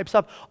Elihu who pipes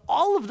up.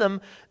 All of them,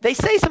 they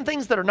say some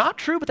things that are not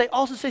true, but they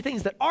also say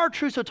things that are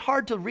true, so it's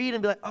hard to read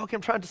and be like, oh, okay,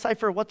 I'm trying to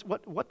decipher what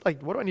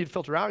do I need to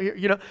filter out here?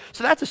 You know?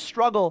 So that's a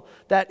struggle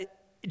that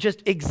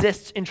just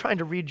exists in trying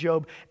to read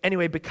Job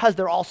anyway, because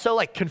they're all so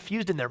like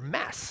confused in their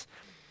mess.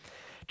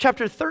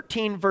 Chapter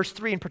 13, verse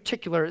 3 in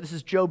particular, this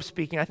is Job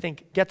speaking, I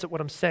think gets at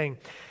what I'm saying.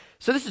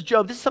 So this is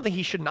Job. This is something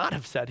he should not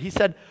have said. He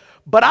said,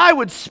 but I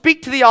would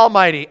speak to the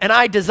Almighty, and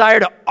I desire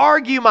to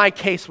argue my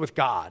case with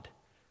God.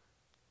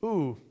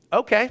 Ooh,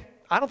 okay.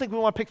 I don't think we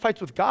want to pick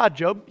fights with God,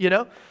 Job, you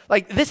know?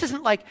 Like, this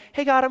isn't like,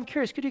 hey, God, I'm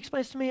curious. Could you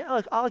explain this to me?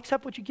 I'll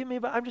accept what you give me,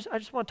 but I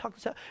just want to talk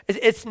this out.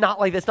 It's not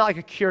like this. It's not like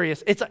a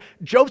curious. It's like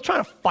Job's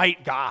trying to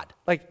fight God.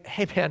 Like,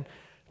 hey, man,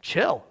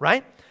 chill,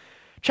 right?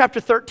 Chapter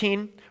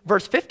 13,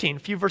 verse 15, a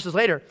few verses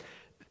later.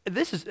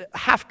 This is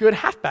half good,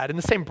 half bad in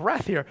the same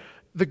breath here.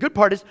 The good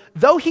part is,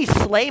 though he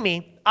slay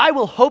me, I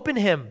will hope in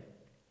him.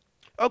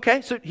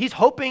 Okay, so he's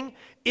hoping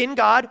in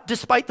God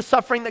despite the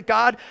suffering that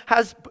God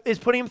is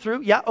putting him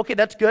through. Yeah, okay,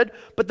 that's good.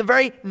 But the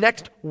very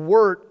next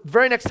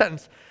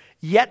sentence,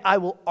 yet I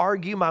will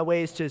argue my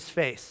ways to his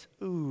face.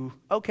 Ooh,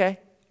 okay.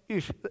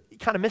 You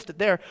kind of missed it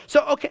there.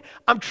 So, okay,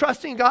 I'm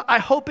trusting God. I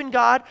hope in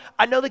God.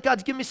 I know that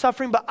God's given me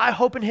suffering, but I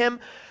hope in him.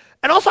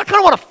 And also, I kind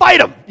of want to fight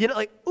him. You know,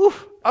 like, ooh,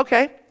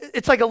 okay.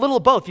 It's like a little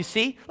of both, you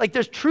see? Like,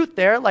 there's truth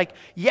there. Like,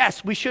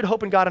 yes, we should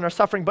hope in God in our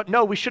suffering, but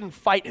no, we shouldn't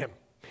fight him,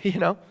 you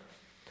know?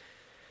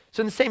 So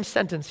in the same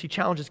sentence, he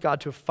challenges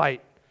God to a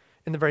fight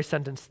in the very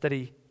sentence that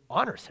he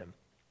honors him.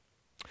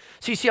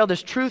 So you see how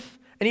there's truth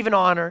and even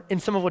honor in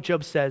some of what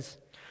Job says,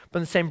 but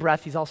in the same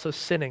breath, he's also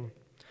sinning.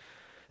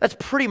 That's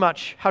pretty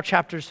much how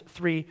chapters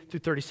 3 through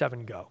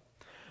 37 go.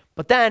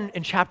 But then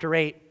in chapter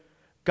 8,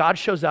 God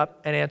shows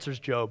up and answers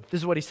Job.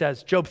 This is what he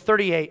says, Job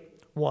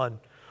 38:1.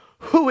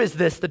 Who is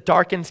this that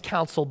darkens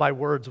counsel by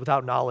words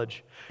without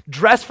knowledge?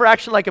 Dress for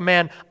action like a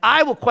man.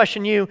 I will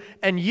question you,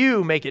 and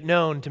you make it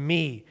known to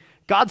me.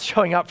 God's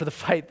showing up for the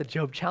fight that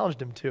Job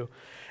challenged him to.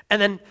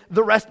 And then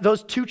the rest,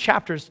 those 2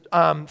 chapters,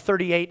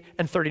 38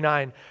 and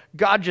 39,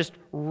 God just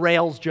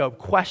rails Job,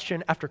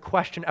 question after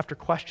question after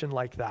question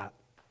like that.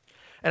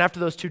 And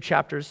after those 2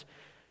 chapters,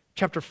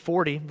 chapter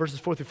 40, verses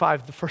 4 through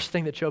 5, the first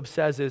thing that Job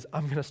says is,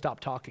 I'm going to stop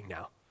talking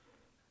now.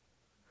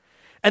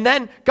 And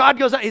then God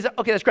goes on, he's like,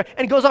 okay, that's great.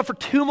 And he goes on for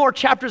 2 more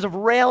chapters of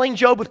railing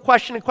Job with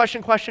question and question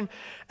and question.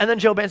 And then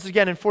Job answers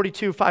again in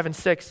 42, 5 and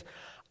 6.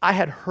 I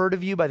had heard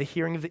of you by the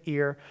hearing of the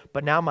ear,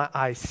 but now my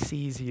eye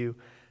sees you.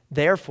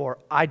 Therefore,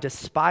 I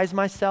despise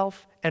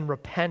myself and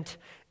repent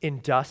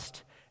in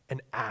dust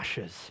and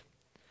ashes.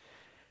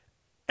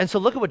 And so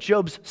look at what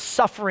Job's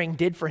suffering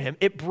did for him.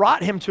 It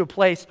brought him to a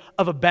place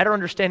of a better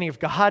understanding of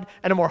God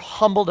and a more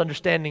humbled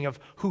understanding of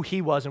who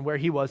he was and where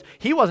he was.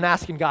 He wasn't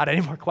asking God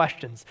any more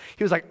questions.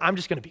 He was like, I'm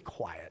just going to be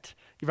quiet,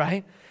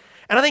 right?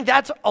 And I think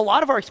that's a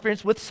lot of our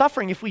experience with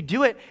suffering. If we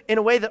do it in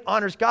a way that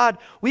honors God,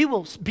 we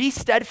will be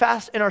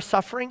steadfast in our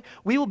suffering.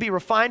 We will be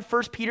refined.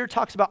 1 Peter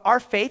talks about our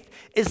faith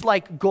is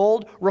like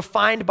gold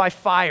refined by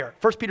fire.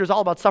 1 Peter is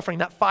all about suffering.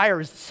 That fire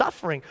is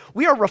suffering.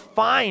 We are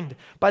refined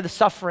by the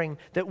suffering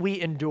that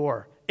we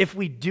endure if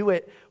we do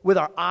it with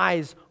our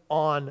eyes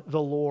on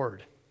the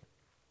Lord.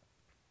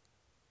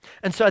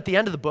 And so at the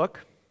end of the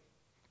book,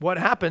 what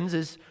happens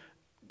is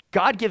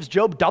God gives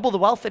Job double the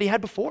wealth that he had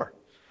before.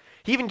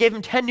 He even gave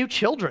him 10 new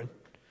children.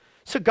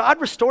 So God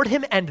restored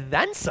him and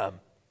then some.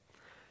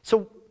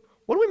 So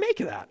what do we make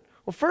of that?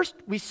 Well, first,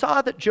 we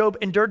saw that Job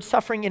endured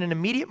suffering in an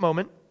immediate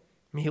moment.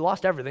 I mean, he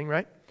lost everything,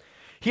 right?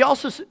 He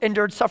also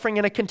endured suffering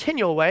in a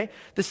continual way.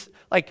 This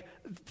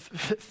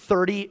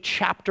 30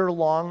 chapter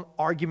long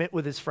argument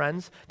with his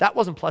friends, that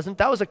wasn't pleasant.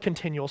 That was a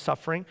continual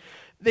suffering.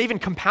 They even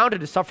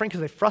compounded his suffering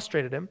because they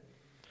frustrated him.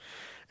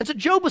 And so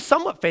Job was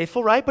somewhat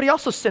faithful, right? But he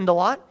also sinned a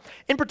lot.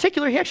 In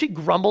particular, he actually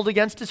grumbled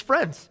against his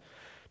friends.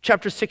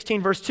 Chapter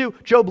 16, verse 2,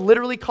 Job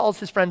literally calls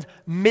his friends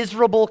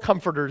miserable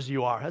comforters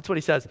you are. That's what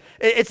he says.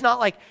 It's not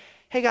like,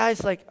 hey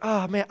guys, like,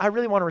 oh man, I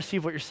really want to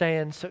receive what you're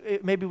saying, so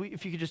maybe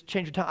if you could just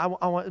change your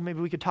tone, maybe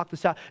we could talk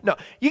this out. No,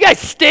 you guys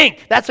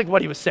stink. That's like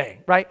what he was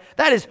saying, right?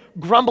 That is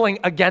grumbling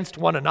against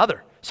one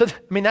another. So,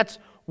 that's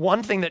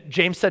one thing that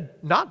James said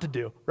not to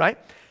do, right?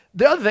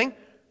 The other thing,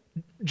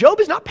 Job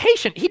is not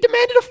patient. He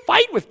demanded a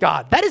fight with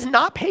God. That is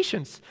not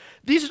patience.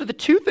 These are the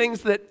 2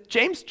 things that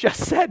James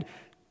just said,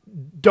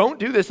 don't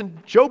do this,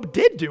 and Job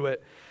did do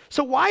it.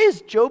 So why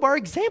is Job our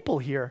example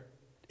here?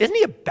 Isn't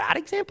he a bad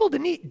example?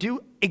 Didn't he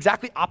do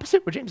exactly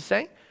opposite what James is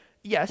saying?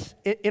 Yes,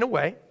 in a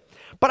way.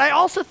 But I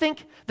also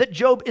think that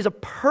Job is a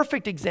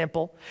perfect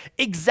example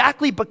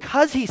exactly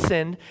because he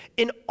sinned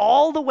in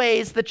all the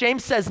ways that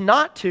James says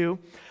not to,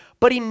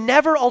 but he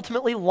never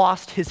ultimately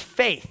lost his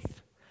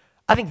faith.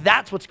 I think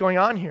that's what's going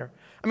on here.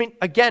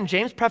 Again,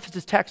 James prefaced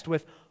his text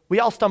with, we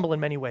all stumble in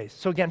many ways.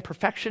 So again,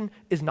 perfection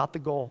is not the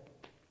goal.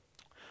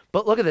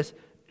 But look at this.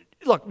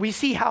 Look, we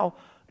see how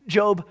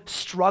Job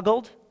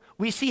struggled.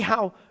 We see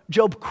how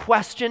Job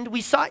questioned. We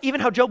saw even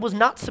how Job was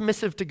not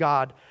submissive to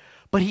God,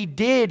 but he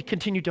did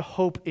continue to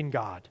hope in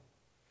God.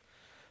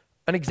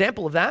 An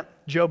example of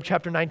that, Job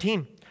chapter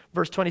 19,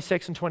 verse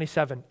 26 and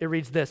 27. It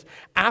reads this: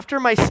 after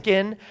my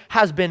skin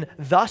has been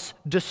thus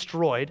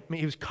destroyed,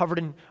 he was covered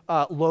in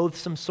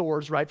loathsome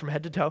sores, right, from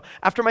head to toe.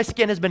 After my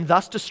skin has been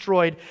thus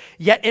destroyed,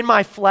 yet in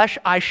my flesh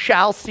I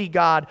shall see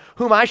God,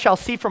 whom I shall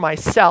see for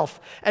myself,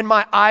 and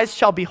my eyes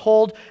shall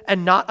behold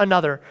and not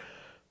another.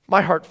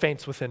 My heart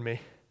faints within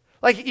me.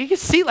 Like, you can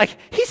see, like,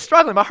 he's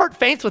struggling. My heart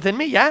faints within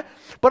me, yeah?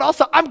 But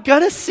also, I'm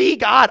going to see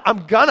God.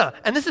 I'm gonna.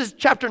 And this is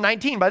chapter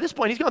 19. By this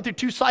point, he's gone through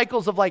 2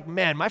 cycles of like,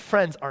 man, my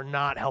friends are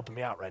not helping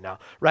me out right now,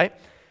 right?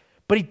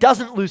 But he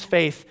doesn't lose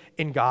faith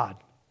in God.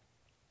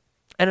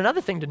 And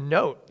another thing to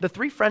note, the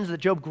 3 friends that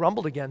Job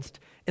grumbled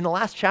against in the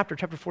last chapter,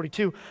 chapter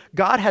 42,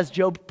 God has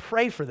Job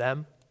pray for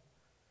them.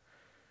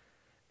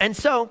 And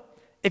so,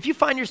 if you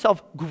find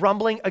yourself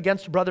grumbling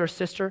against a brother or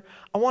sister,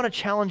 I want to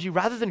challenge you,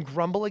 rather than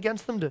grumble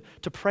against them,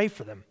 to pray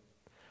for them.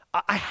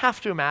 I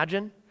have to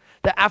imagine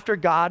that after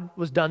God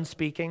was done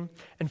speaking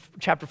and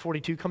chapter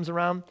 42 comes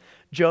around,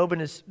 Job and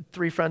his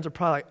 3 friends are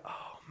probably like,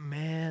 oh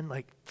man,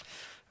 like, all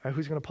right,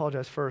 who's going to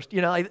apologize first?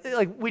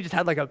 Like we just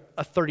had like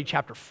a 30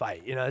 chapter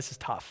fight. This is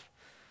tough.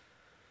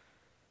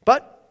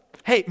 But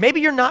hey,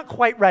 maybe you're not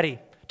quite ready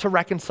to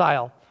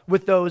reconcile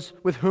with those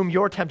with whom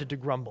you're tempted to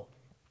grumble.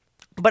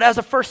 But as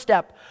a first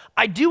step,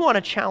 I do want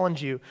to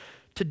challenge you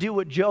to do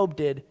what Job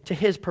did to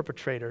his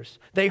perpetrators.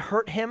 They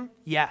hurt him,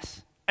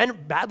 yes,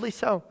 and badly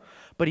so,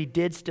 but he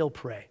did still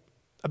pray.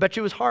 I bet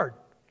you it was hard,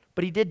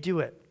 but he did do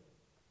it.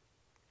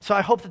 So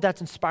I hope that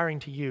that's inspiring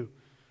to you,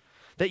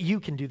 that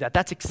you can do that.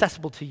 That's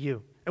accessible to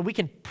you. And we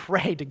can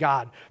pray to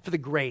God for the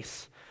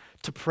grace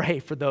to pray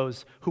for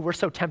those who we're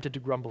so tempted to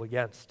grumble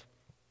against.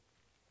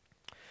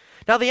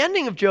 Now, the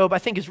ending of Job, I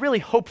think, is really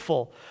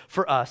hopeful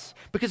for us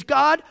because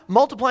God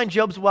multiplying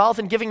Job's wealth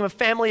and giving him a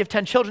family of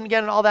 10 children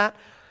again and all that,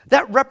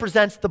 that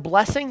represents the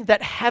blessing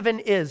that heaven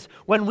is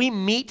when we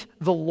meet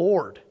the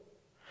Lord.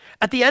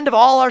 At the end of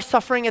all our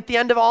suffering, at the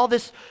end of all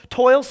this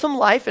toilsome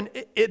life, and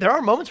there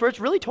are moments where it's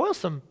really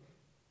toilsome,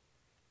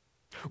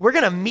 we're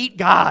going to meet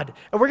God,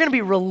 and we're going to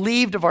be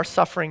relieved of our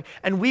suffering,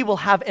 and we will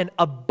have an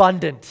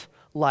abundant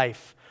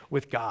life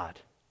with God.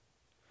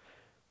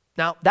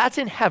 Now, that's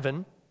in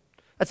heaven.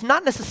 That's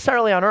not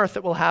necessarily on earth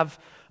that we'll have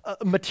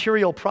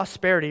material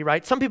prosperity,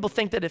 right? Some people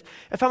think that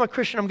if I'm a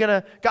Christian,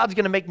 God's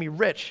gonna make me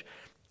rich.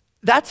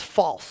 That's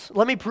false.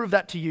 Let me prove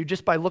that to you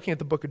just by looking at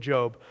the book of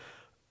Job.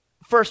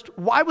 First,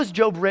 why was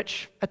Job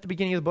rich at the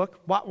beginning of the book?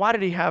 Why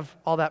did he have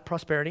all that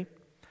prosperity?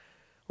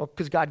 Well,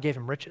 because God gave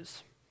him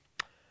riches.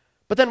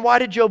 But then why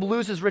did Job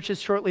lose his riches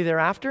shortly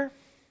thereafter?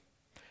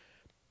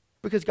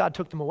 Because God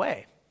took them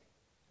away.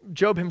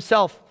 Job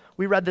himself,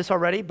 we read this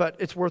already, but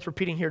it's worth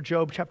repeating here,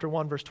 Job chapter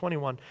 1, verse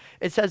 21.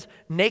 It says,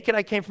 naked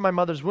I came from my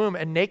mother's womb,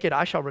 and naked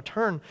I shall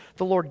return.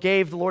 The Lord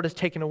gave, the Lord has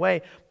taken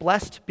away.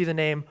 Blessed be the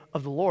name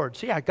of the Lord.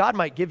 So yeah, God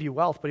might give you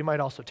wealth, but he might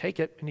also take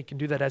it, and he can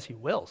do that as he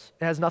wills.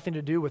 It has nothing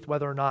to do with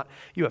whether or not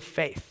you have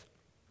faith.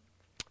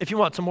 If you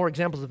want some more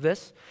examples of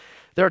this,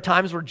 there are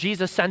times where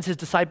Jesus sends his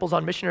disciples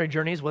on missionary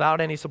journeys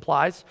without any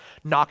supplies,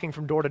 knocking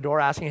from door to door,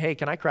 asking, hey,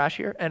 can I crash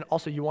here? And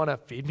also, you want to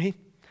feed me?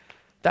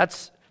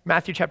 That's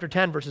Matthew chapter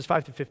 10, verses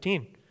 5 through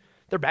 15.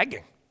 They're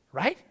begging,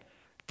 right?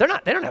 They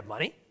don't have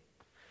money.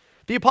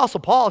 The Apostle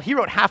Paul, he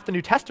wrote half the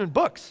New Testament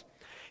books.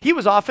 He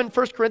was often,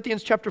 1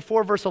 Corinthians chapter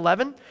 4, verse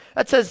 11,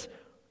 that says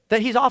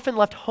that he's often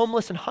left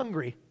homeless and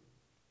hungry.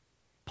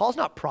 Paul's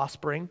not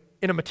prospering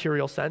in a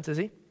material sense, is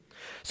he?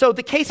 So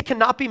the case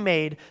cannot be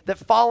made that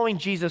following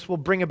Jesus will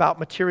bring about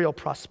material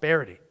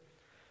prosperity.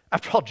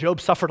 After all,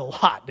 Job suffered a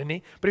lot, didn't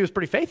he? But he was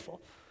pretty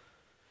faithful.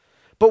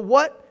 But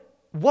what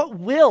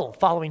will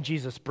following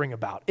Jesus bring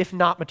about, if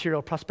not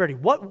material prosperity?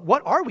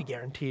 What are we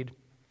guaranteed?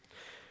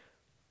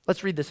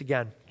 Let's read this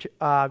again.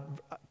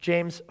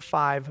 James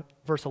 5,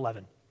 verse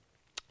 11.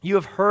 You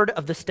have heard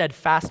of the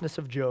steadfastness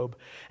of Job,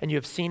 and you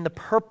have seen the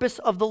purpose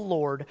of the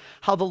Lord,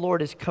 how the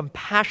Lord is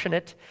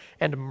compassionate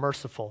and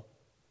merciful.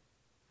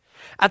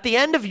 At the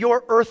end of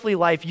your earthly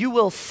life, you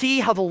will see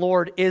how the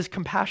Lord is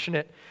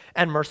compassionate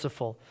and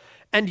merciful.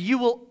 And you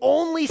will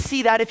only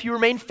see that if you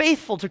remain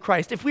faithful to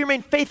Christ. If we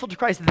remain faithful to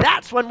Christ,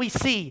 that's when we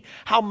see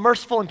how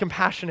merciful and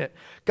compassionate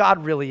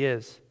God really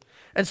is.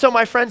 And so,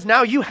 my friends,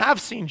 now you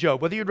have seen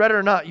Job, whether you'd read it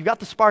or not. You got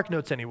the Spark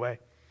Notes anyway.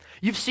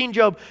 You've seen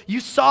Job.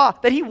 You saw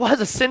that he was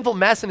a sinful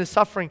mess in his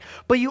suffering,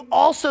 but you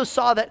also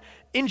saw that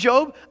in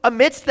Job,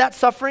 amidst that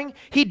suffering,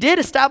 he did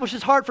establish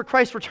his heart for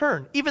Christ's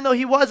return, even though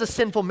he was a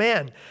sinful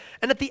man.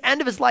 And at the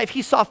end of his life,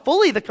 he saw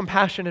fully the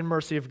compassion and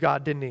mercy of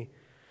God, didn't he?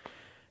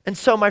 And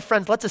so, my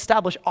friends, let's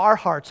establish our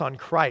hearts on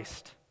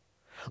Christ.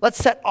 Let's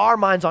set our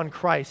minds on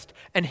Christ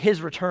and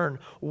his return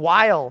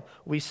while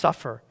we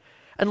suffer.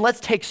 And let's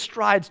take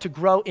strides to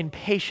grow in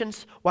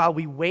patience while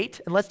we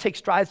wait. And let's take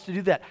strides to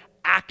do that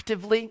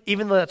actively,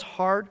 even though that's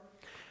hard.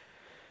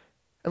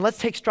 And let's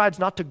take strides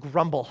not to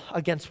grumble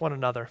against one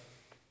another,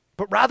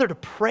 but rather to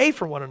pray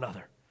for one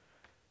another,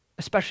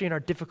 especially in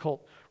our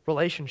difficult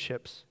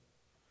relationships.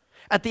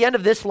 At the end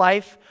of this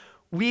life,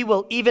 we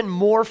will even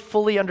more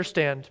fully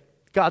understand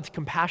God's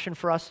compassion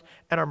for us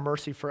and our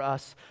mercy for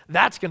us.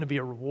 That's going to be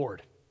a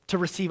reward, to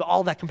receive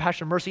all that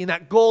compassion and mercy in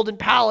that golden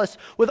palace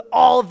with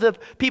all of the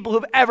people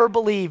who've ever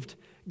believed.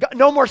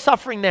 No more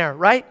suffering there,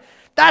 right?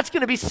 That's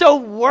going to be so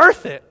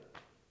worth it.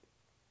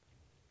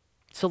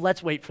 So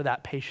let's wait for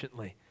that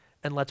patiently,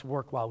 and let's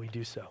work while we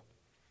do so.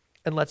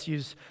 And let's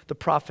use the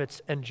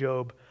prophets and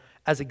Job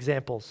as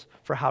examples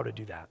for how to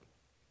do that.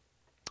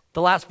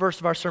 The last verse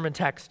of our sermon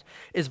text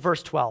is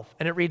verse 12,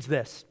 and it reads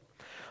this: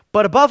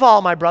 But above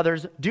all, my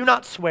brothers, do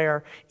not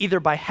swear either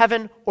by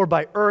heaven or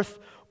by earth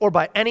or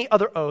by any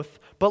other oath,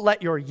 but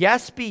let your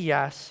yes be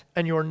yes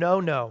and your no,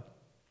 no,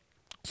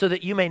 so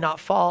that you may not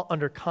fall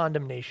under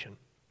condemnation.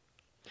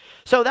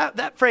 So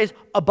that phrase,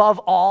 above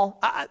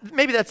all,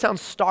 maybe that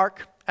sounds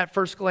stark at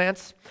first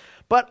glance,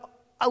 but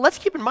let's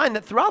keep in mind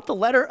that throughout the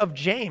letter of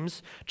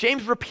James,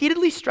 James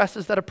repeatedly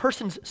stresses that a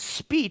person's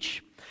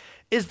speech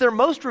is their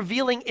most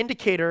revealing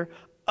indicator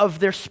of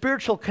their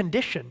spiritual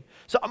condition.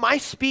 So my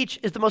speech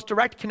is the most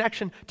direct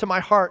connection to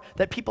my heart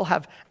that people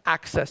have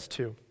access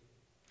to.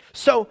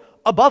 So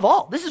above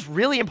all, this is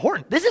really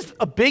important. This is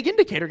a big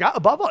indicator, God.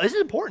 Above all, this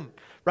is important,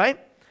 right?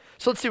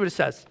 So let's see what it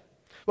says.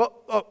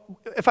 Well,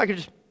 if I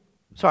could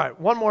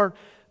one more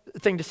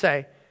thing to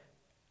say.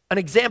 An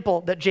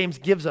example that James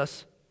gives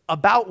us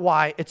about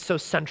why it's so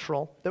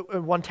central,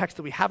 that one text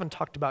that we haven't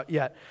talked about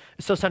yet,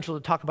 is so central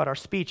to talk about our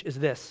speech is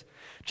this.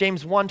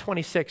 James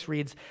 1:26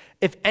 reads,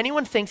 If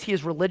anyone thinks he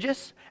is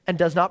religious and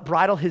does not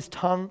bridle his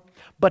tongue,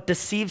 but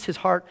deceives his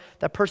heart,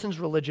 that person's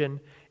religion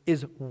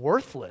is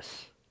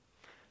worthless.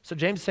 So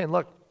James is saying,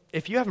 look,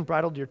 if you haven't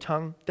bridled your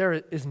tongue, there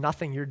is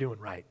nothing you're doing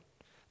right.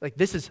 Like,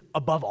 this is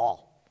above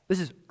all. This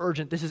is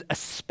urgent. This is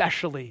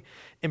especially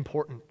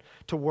important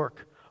to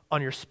work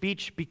on your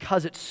speech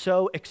because it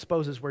so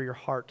exposes where your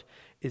heart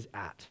is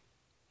at.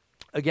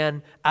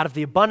 Again, out of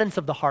the abundance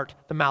of the heart,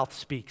 the mouth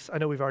speaks. I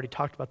know we've already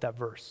talked about that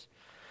verse.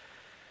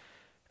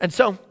 And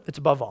so, it's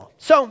above all.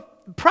 So,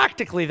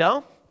 practically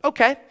though,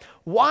 okay,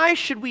 why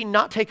should we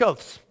not take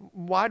oaths?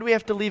 Why do we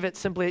have to leave it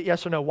simply at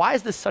yes or no? Why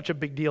is this such a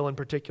big deal in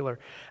particular?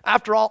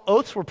 After all,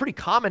 oaths were pretty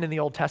common in the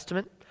Old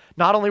Testament.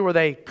 Not only were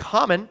they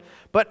common,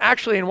 but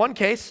actually in one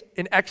case,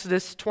 in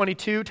Exodus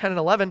 22, 10 and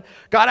 11,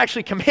 God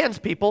actually commands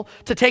people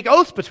to take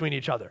oaths between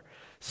each other.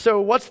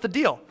 So what's the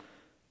deal?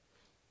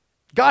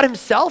 God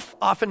himself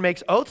often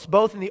makes oaths,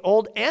 both in the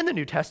Old and the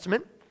New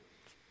Testament.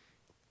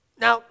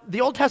 Now,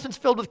 the Old Testament's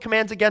filled with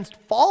commands against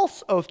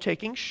false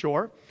oath-taking,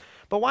 sure,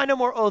 but why no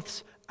more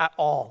oaths at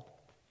all?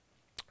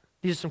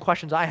 These are some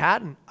questions I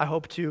had, and I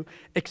hope to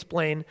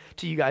explain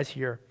to you guys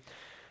here.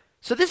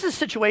 So this is a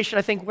situation,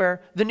 I think,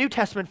 where the New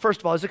Testament, first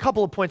of all, there's a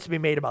couple of points to be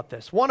made about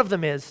this. One of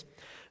them is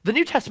the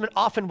New Testament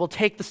often will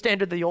take the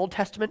standard the Old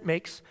Testament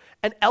makes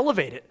and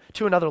elevate it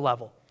to another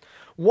level.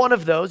 One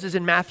of those is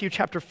in Matthew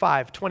chapter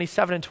 5,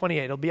 27 and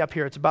 28. It'll be up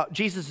here. It's about,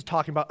 Jesus is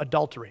talking about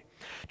adultery.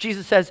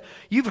 Jesus says,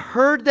 "You've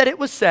heard that it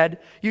was said,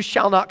 'You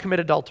shall not commit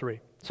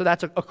adultery.'" So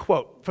that's a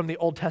quote from the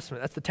Old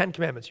Testament. That's the 10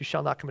 Commandments. You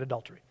shall not commit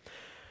adultery.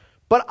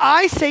 "But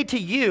I say to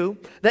you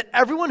that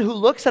everyone who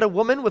looks at a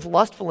woman with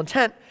lustful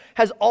intent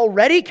has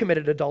already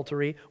committed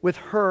adultery with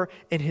her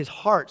in his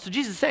heart." So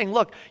Jesus is saying,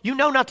 look, you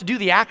know not to do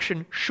the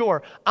action,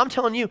 sure. I'm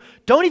telling you,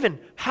 don't even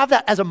have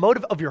that as a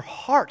motive of your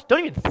heart.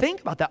 Don't even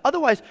think about that.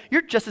 Otherwise,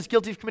 you're just as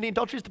guilty of committing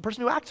adultery as the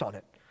person who acts on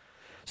it.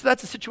 So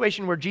that's a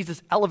situation where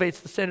Jesus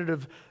elevates the standard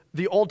of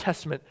the Old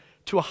Testament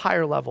to a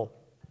higher level.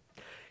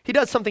 He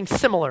does something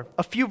similar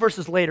a few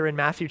verses later in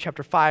Matthew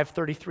chapter 5,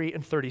 33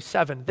 and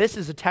 37. This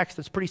is a text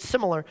that's pretty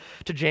similar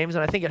to James,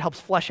 and I think it helps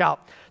flesh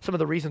out some of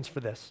the reasons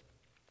for this.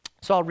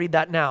 So I'll read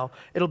that now.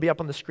 It'll be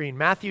up on the screen.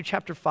 Matthew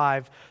chapter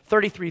 5,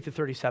 33 through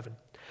 37.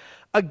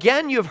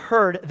 "Again you have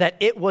heard that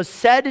it was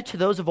said to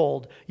those of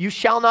old, 'You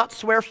shall not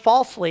swear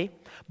falsely,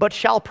 but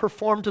shall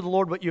perform to the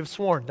Lord what you have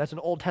sworn.'" That's an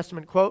Old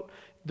Testament quote.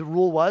 The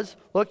rule was,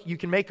 look, you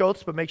can make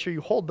oaths, but make sure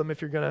you hold them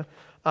if you're going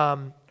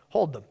to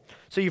hold them.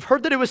 So you've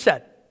heard that it was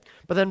said.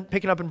 But then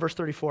picking up in verse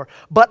 34,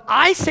 "But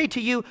I say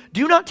to you,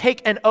 do not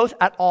take an oath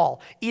at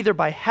all, either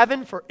by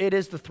heaven, for it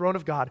is the throne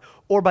of God,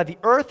 or by the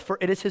earth, for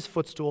it is his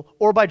footstool,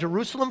 or by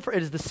Jerusalem, for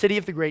it is the city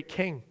of the great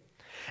king.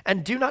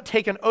 And do not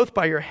take an oath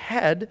by your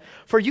head,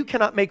 for you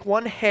cannot make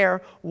one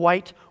hair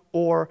white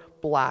or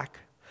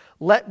black.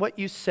 Let what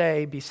you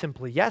say be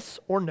simply yes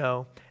or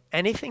no.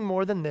 Anything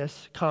more than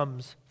this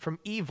comes from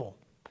evil."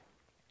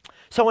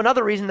 So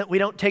another reason that we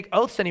don't take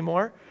oaths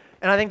anymore,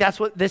 and I think that's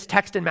what this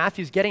text in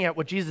Matthew is getting at,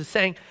 what Jesus is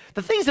saying.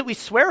 The things that we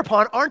swear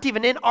upon aren't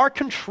even in our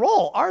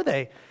control, are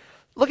they?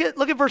 Look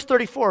at verse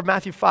 34 of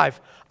Matthew 5.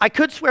 "I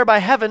could swear by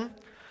heaven."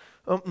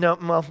 Oh, no,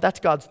 well,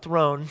 that's God's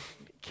throne.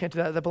 Can't do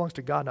that. That belongs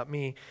to God, not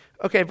me.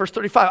 Okay, verse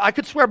 35. "I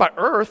could swear by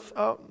earth."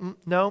 Oh,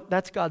 no,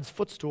 that's God's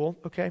footstool.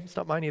 Okay, it's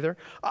not mine either.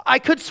 "I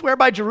could swear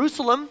by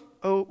Jerusalem."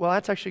 Oh, well,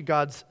 that's actually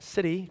God's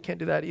city. Can't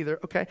do that either.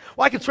 Okay.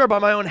 "Well, I could swear by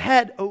my own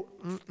head." Oh,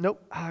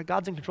 nope.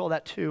 God's in control of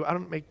that too. I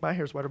don't make my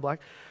hairs white or black.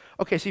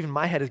 Okay, so even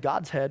my head is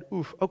God's head.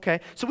 Oof, okay.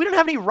 So we don't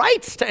have any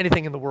rights to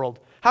anything in the world.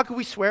 How could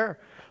we swear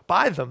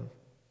by them?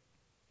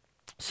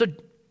 So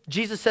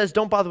Jesus says,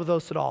 don't bother with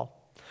oaths at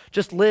all.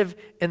 Just live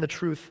in the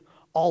truth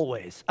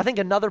always. I think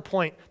another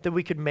point that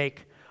we could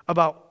make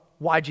about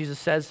why Jesus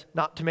says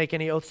not to make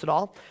any oaths at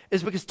all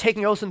is because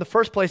taking oaths in the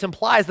first place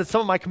implies that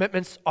some of my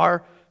commitments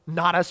are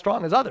not as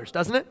strong as others,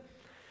 doesn't it?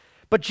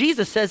 But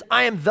Jesus says,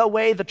 "I am the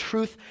way, the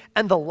truth,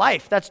 and the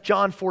life." That's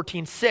John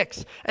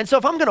 14:6. And so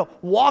if I'm going to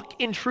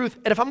walk in truth,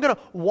 and if I'm going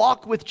to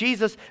walk with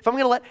Jesus, if I'm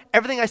going to let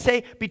everything I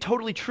say be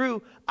totally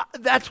true,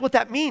 that's what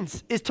that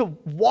means, is to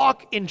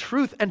walk in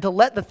truth and to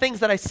let the things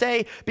that I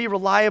say be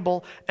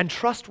reliable and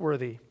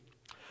trustworthy.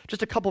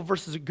 Just a couple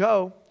verses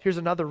ago, here's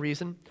another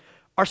reason.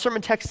 Our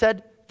sermon text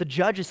said, the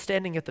judge is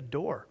standing at the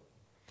door.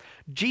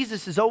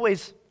 Jesus is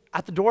always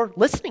at the door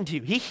listening to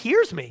you. He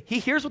hears me. He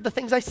hears what the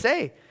things I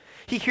say.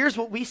 He hears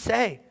what we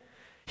say.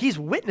 He's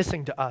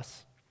witnessing to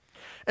us.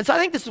 And so I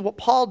think this is what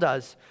Paul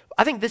does.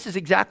 I think this is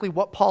exactly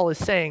what Paul is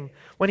saying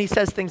when he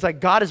says things like,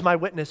 "God is my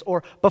witness,"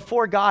 or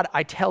 "Before God,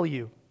 I tell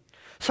you."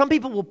 Some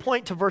people will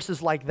point to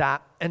verses like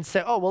that and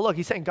say, oh, well, look,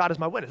 he's saying God is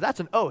my witness.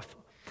 That's an oath.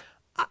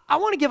 I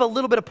want to give a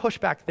little bit of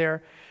pushback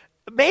there.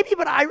 Maybe,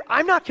 but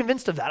I'm not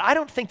convinced of that. I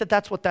don't think that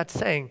that's what that's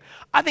saying.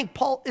 I think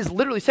Paul is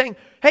literally saying,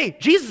 hey,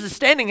 Jesus is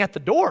standing at the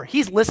door.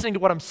 He's listening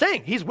to what I'm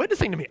saying. He's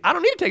witnessing to me. I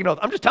don't need to take an oath.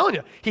 I'm just telling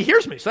you. He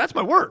hears me, so that's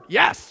my word.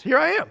 Yes, here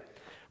I am,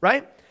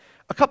 right?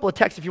 A couple of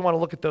texts if you want to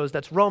look at those.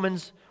 That's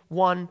Romans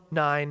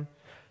 1:9,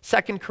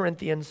 2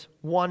 Corinthians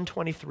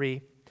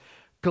 1:23,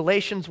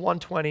 Galatians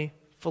 1:20,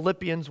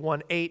 Philippians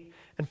 1:8,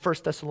 and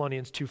 1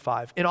 Thessalonians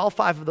 2:5. In all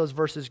five of those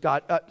verses,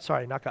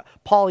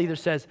 Paul either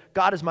says,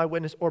 God is my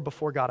witness, or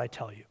before God I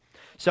tell you.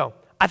 So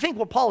I think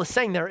what Paul is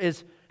saying there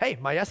is, hey,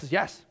 my yes is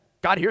yes.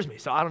 God hears me,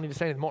 so I don't need to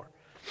say anything more.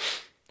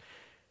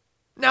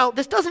 Now,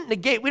 this doesn't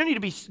negate, we don't need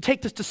to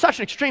take this to such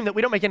an extreme that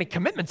we don't make any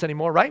commitments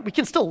anymore, right? We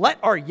can still let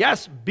our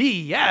yes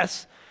be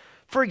yes.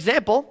 For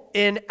example,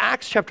 in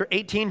Acts chapter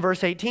 18,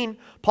 verse 18,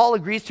 Paul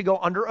agrees to go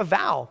under a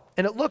vow.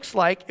 And it looks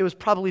like it was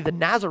probably the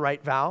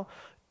Nazirite vow.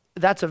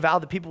 That's a vow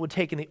that people would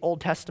take in the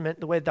Old Testament.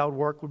 The way that would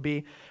work would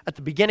be at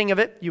the beginning of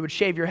it, you would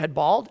shave your head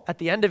bald. At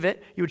the end of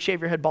it, you would shave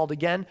your head bald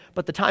again.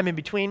 But the time in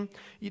between,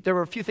 there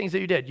were a few things that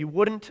you did. You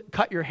wouldn't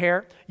cut your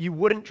hair, you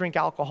wouldn't drink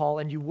alcohol,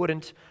 and you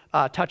wouldn't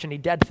touch any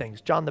dead things.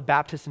 John the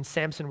Baptist and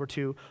Samson were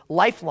two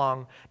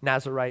lifelong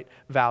Nazirite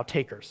vow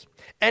takers.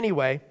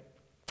 Anyway,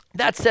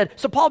 that said,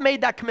 so Paul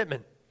made that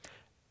commitment.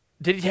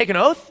 Did he take an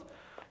oath?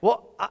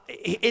 Well,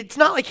 it's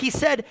not like he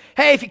said,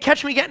 hey, if you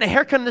catch me getting a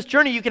haircut on this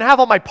journey, you can have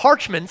all my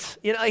parchments.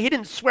 You know, he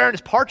didn't swear on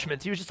his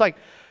parchments. He was just like,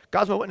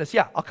 God's my witness.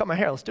 Yeah, I'll cut my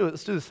hair. Let's do it.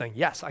 Let's do this thing.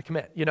 Yes, I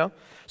commit, you know?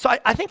 So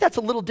I think that's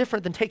a little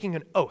different than taking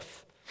an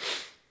oath.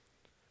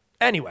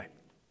 Anyway,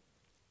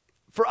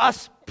 for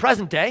us,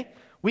 present day,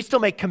 we still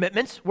make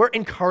commitments. We're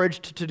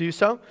encouraged to do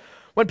so.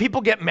 When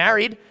people get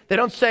married, they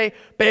don't say,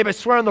 babe, I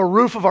swear on the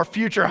roof of our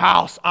future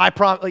house, I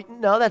promise. Like,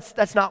 no,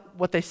 that's not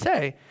what they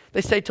say. They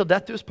say, till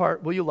death do us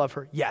part, will you love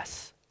her?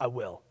 Yes, I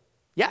will.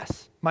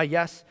 Yes, my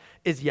yes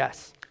is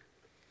yes.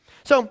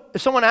 So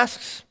if someone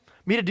asks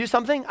me to do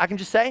something, I can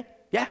just say,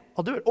 yeah,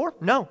 I'll do it. Or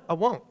no, I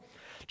won't.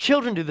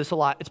 Children do this a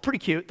lot. It's pretty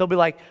cute. They'll be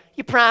like,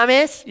 you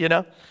promise, you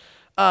know?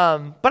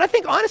 But I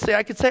think honestly,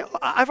 I could say,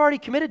 I've already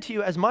committed to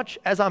you as much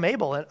as I'm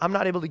able, and I'm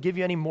not able to give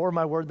you any more of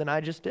my word than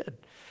I just did,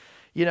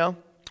 you know?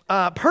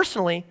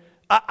 Personally,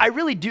 I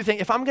really do think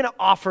if I'm going to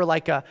offer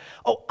like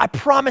I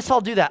promise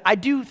I'll do that, I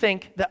do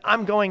think that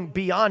I'm going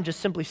beyond just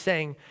simply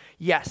saying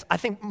yes. I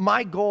think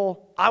my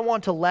goal, I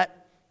want to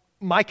let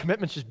my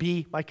commitments just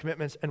be my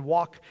commitments and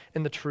walk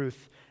in the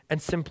truth and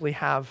simply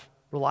have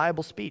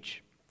reliable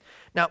speech.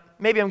 Now,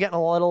 maybe I'm getting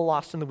a little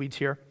lost in the weeds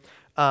here,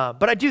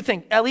 but I do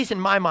think, at least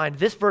in my mind,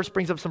 this verse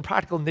brings up some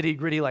practical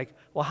nitty-gritty like,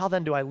 well, how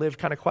then do I live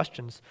kind of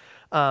questions.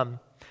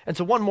 And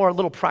so one more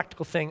little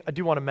practical thing I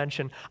do want to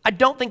mention. I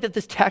don't think that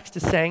this text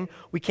is saying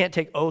we can't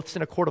take oaths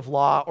in a court of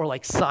law or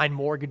like sign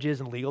mortgages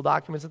and legal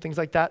documents and things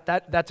like that.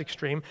 That's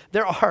extreme.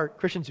 There are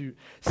Christians who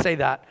say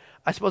that.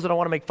 I suppose I don't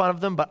want to make fun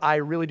of them, but I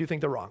really do think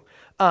they're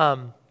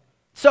wrong.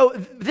 So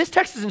this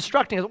text is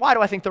instructing us. Why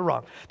do I think they're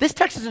wrong? This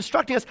text is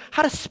instructing us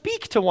how to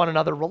speak to one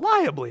another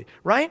reliably,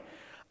 right?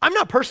 I'm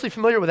not personally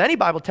familiar with any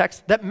Bible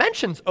text that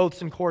mentions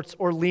oaths in courts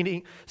or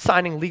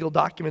signing legal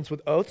documents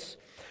with oaths.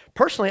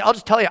 Personally, I'll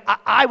just tell you,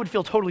 I would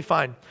feel totally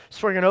fine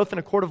swearing an oath in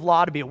a court of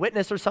law to be a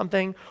witness or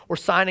something, or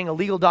signing a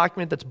legal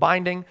document that's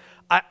binding.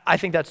 I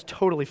think that's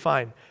totally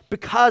fine,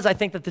 because I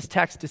think that this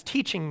text is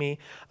teaching me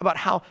about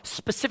how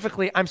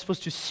specifically I'm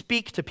supposed to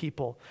speak to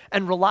people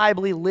and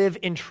reliably live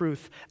in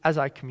truth as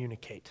I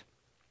communicate.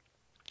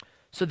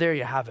 So there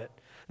you have it.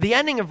 The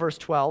ending of verse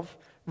 12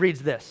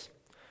 reads this: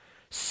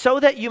 so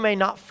that you may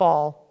not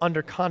fall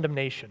under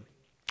condemnation.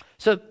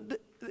 So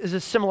is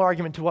a similar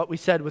argument to what we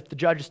said with the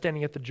judge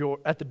standing at the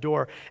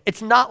door.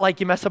 It's not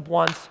like you mess up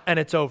once and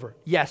it's over.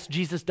 Yes,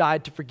 Jesus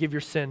died to forgive your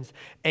sins.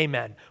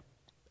 Amen.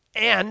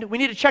 And we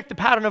need to check the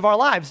pattern of our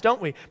lives,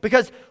 don't we?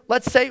 Because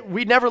let's say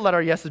we never let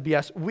our yeses be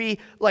yes. We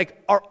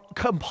are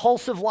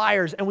compulsive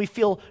liars and we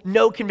feel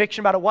no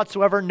conviction about it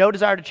whatsoever, no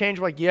desire to change.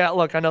 We're like, yeah,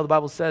 look, I know the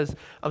Bible says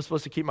I'm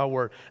supposed to keep my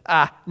word.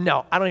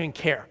 No, I don't even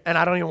care. And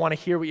I don't even want to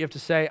hear what you have to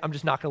say. I'm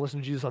just not going to listen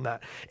to Jesus on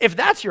that. If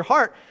that's your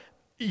heart,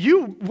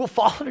 you will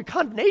fall under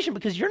condemnation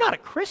because you're not a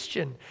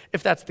Christian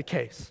if that's the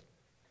case.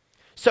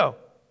 So,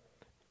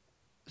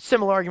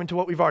 similar argument to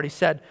what we've already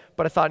said,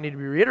 but I thought it needed to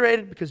be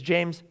reiterated because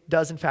James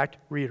does in fact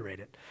reiterate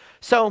it.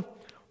 So,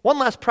 one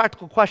last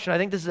practical question. I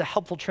think this is a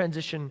helpful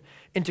transition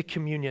into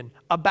communion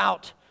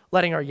about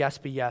letting our yes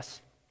be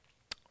yes.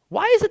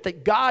 Why is it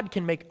that God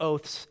can make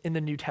oaths in the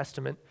New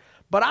Testament,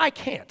 but I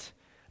can't?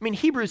 I mean,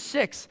 Hebrews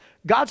 6,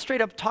 God straight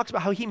up talks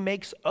about how he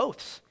makes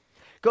oaths.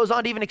 Goes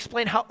on to even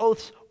explain how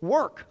oaths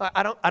work.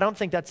 I don't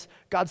think that's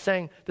God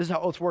saying this is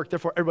how oaths work,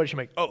 therefore everybody should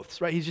make oaths,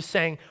 right? He's just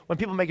saying when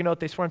people make an oath,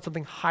 they swear on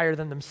something higher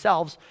than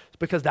themselves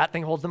because that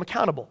thing holds them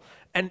accountable.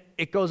 And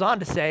it goes on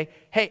to say,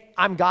 hey,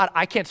 I'm God.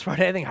 I can't swear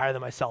on anything higher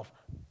than myself.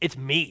 It's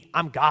me.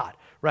 I'm God,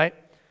 right?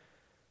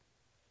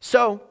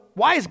 So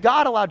why is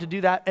God allowed to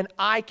do that and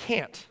I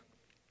can't?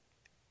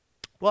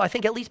 Well, I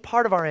think at least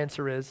part of our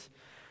answer is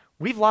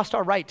we've lost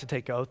our right to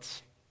take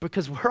oaths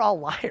because we're all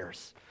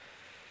liars.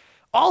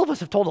 All of us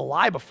have told a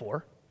lie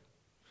before.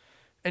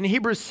 In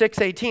Hebrews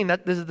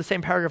 6:18, this is the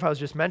same paragraph I was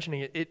just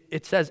mentioning,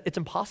 it says it's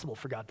impossible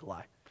for God to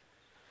lie.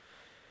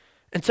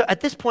 And so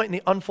at this point in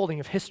the unfolding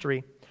of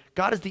history,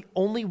 God is the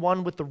only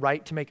one with the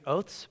right to make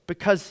oaths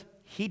because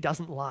he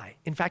doesn't lie.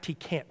 In fact, he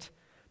can't,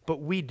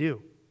 but we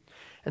do.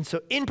 And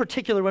so in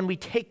particular, when we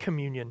take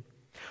communion,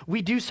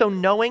 we do so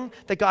knowing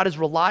that God is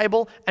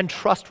reliable and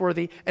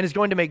trustworthy and is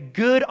going to make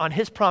good on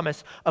his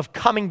promise of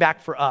coming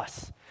back for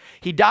us.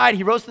 He died,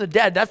 he rose from the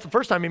dead. That's the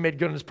first time he made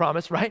good on his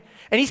promise, right?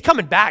 And he's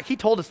coming back. He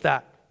told us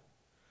that.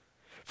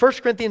 1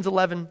 Corinthians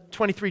 11,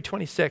 23,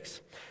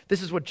 26.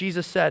 This is what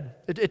Jesus said.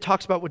 It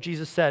talks about what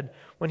Jesus said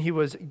when he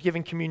was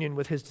giving communion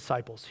with his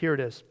disciples. Here it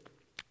is.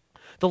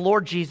 The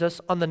Lord Jesus,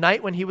 on the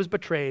night when he was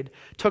betrayed,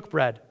 took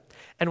bread.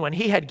 And when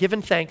he had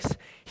given thanks,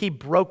 he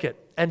broke it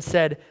and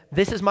said,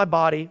 "This is my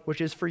body,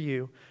 which is for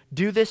you.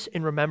 Do this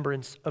in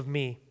remembrance of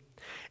me."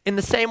 In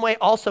the same way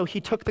also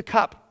he took the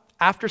cup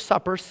after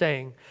supper,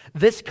 saying,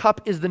 "This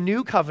cup is the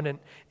new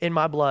covenant in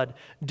my blood.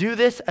 Do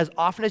this as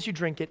often as you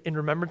drink it in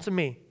remembrance of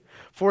me.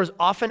 For as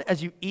often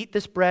as you eat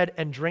this bread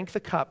and drink the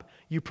cup,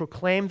 you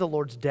proclaim the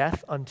Lord's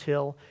death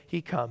until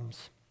he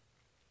comes."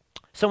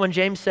 So when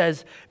James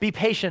says, "Be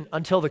patient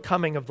until the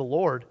coming of the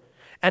Lord,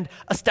 and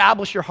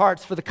establish your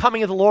hearts, for the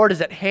coming of the Lord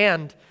is at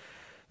hand,"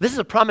 this is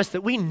a promise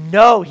that we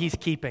know he's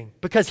keeping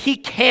because he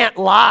can't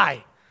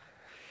lie.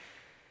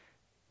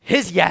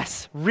 His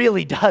yes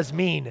really does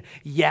mean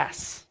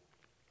yes.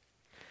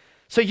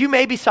 So you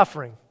may be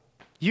suffering.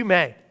 You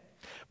may.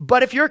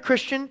 But if you're a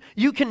Christian,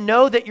 you can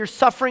know that your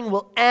suffering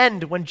will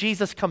end when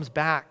Jesus comes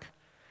back.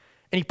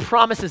 And he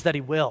promises that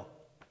he will.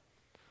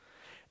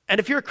 And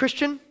if you're a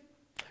Christian,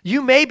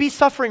 you may be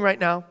suffering right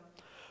now,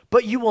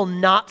 but you will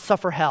not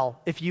suffer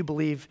hell if you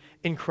believe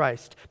in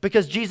Christ,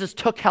 because Jesus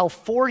took hell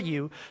for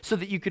you so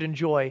that you could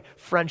enjoy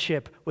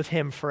friendship with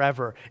him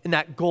forever in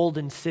that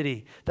golden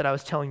city that I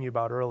was telling you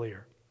about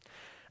earlier.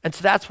 And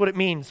so that's what it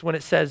means when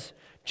it says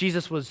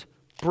Jesus was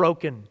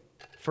broken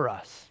for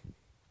us.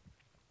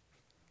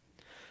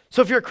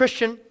 So if you're a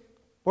Christian,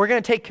 we're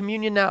going to take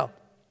communion now.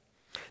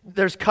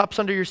 There's cups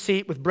under your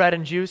seat with bread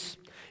and juice.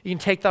 You can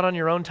take that on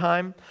your own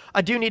time.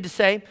 I do need to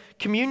say,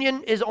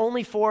 communion is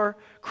only for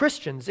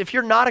Christians. If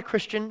you're not a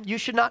Christian, you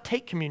should not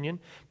take communion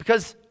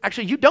because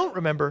actually you don't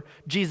remember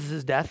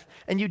Jesus' death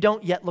and you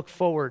don't yet look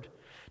forward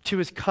to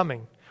his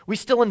coming. We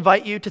still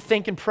invite you to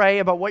think and pray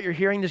about what you're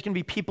hearing. There's going to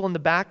be people in the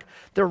back.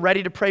 They're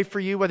ready to pray for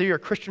you, whether you're a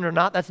Christian or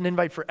not. That's an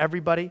invite for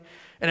everybody.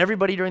 And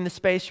everybody during this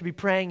space should be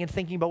praying and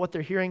thinking about what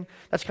they're hearing.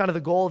 That's kind of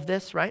the goal of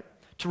this, right?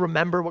 To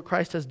remember what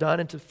Christ has done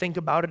and to think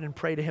about it and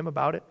pray to him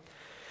about it.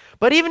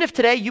 But even if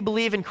today you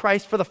believe in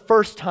Christ for the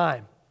first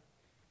time,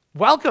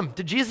 welcome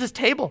to Jesus'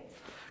 table.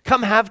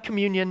 Come have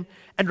communion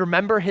and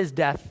remember his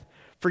death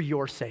for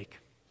your sake.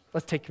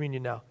 Let's take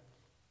communion now.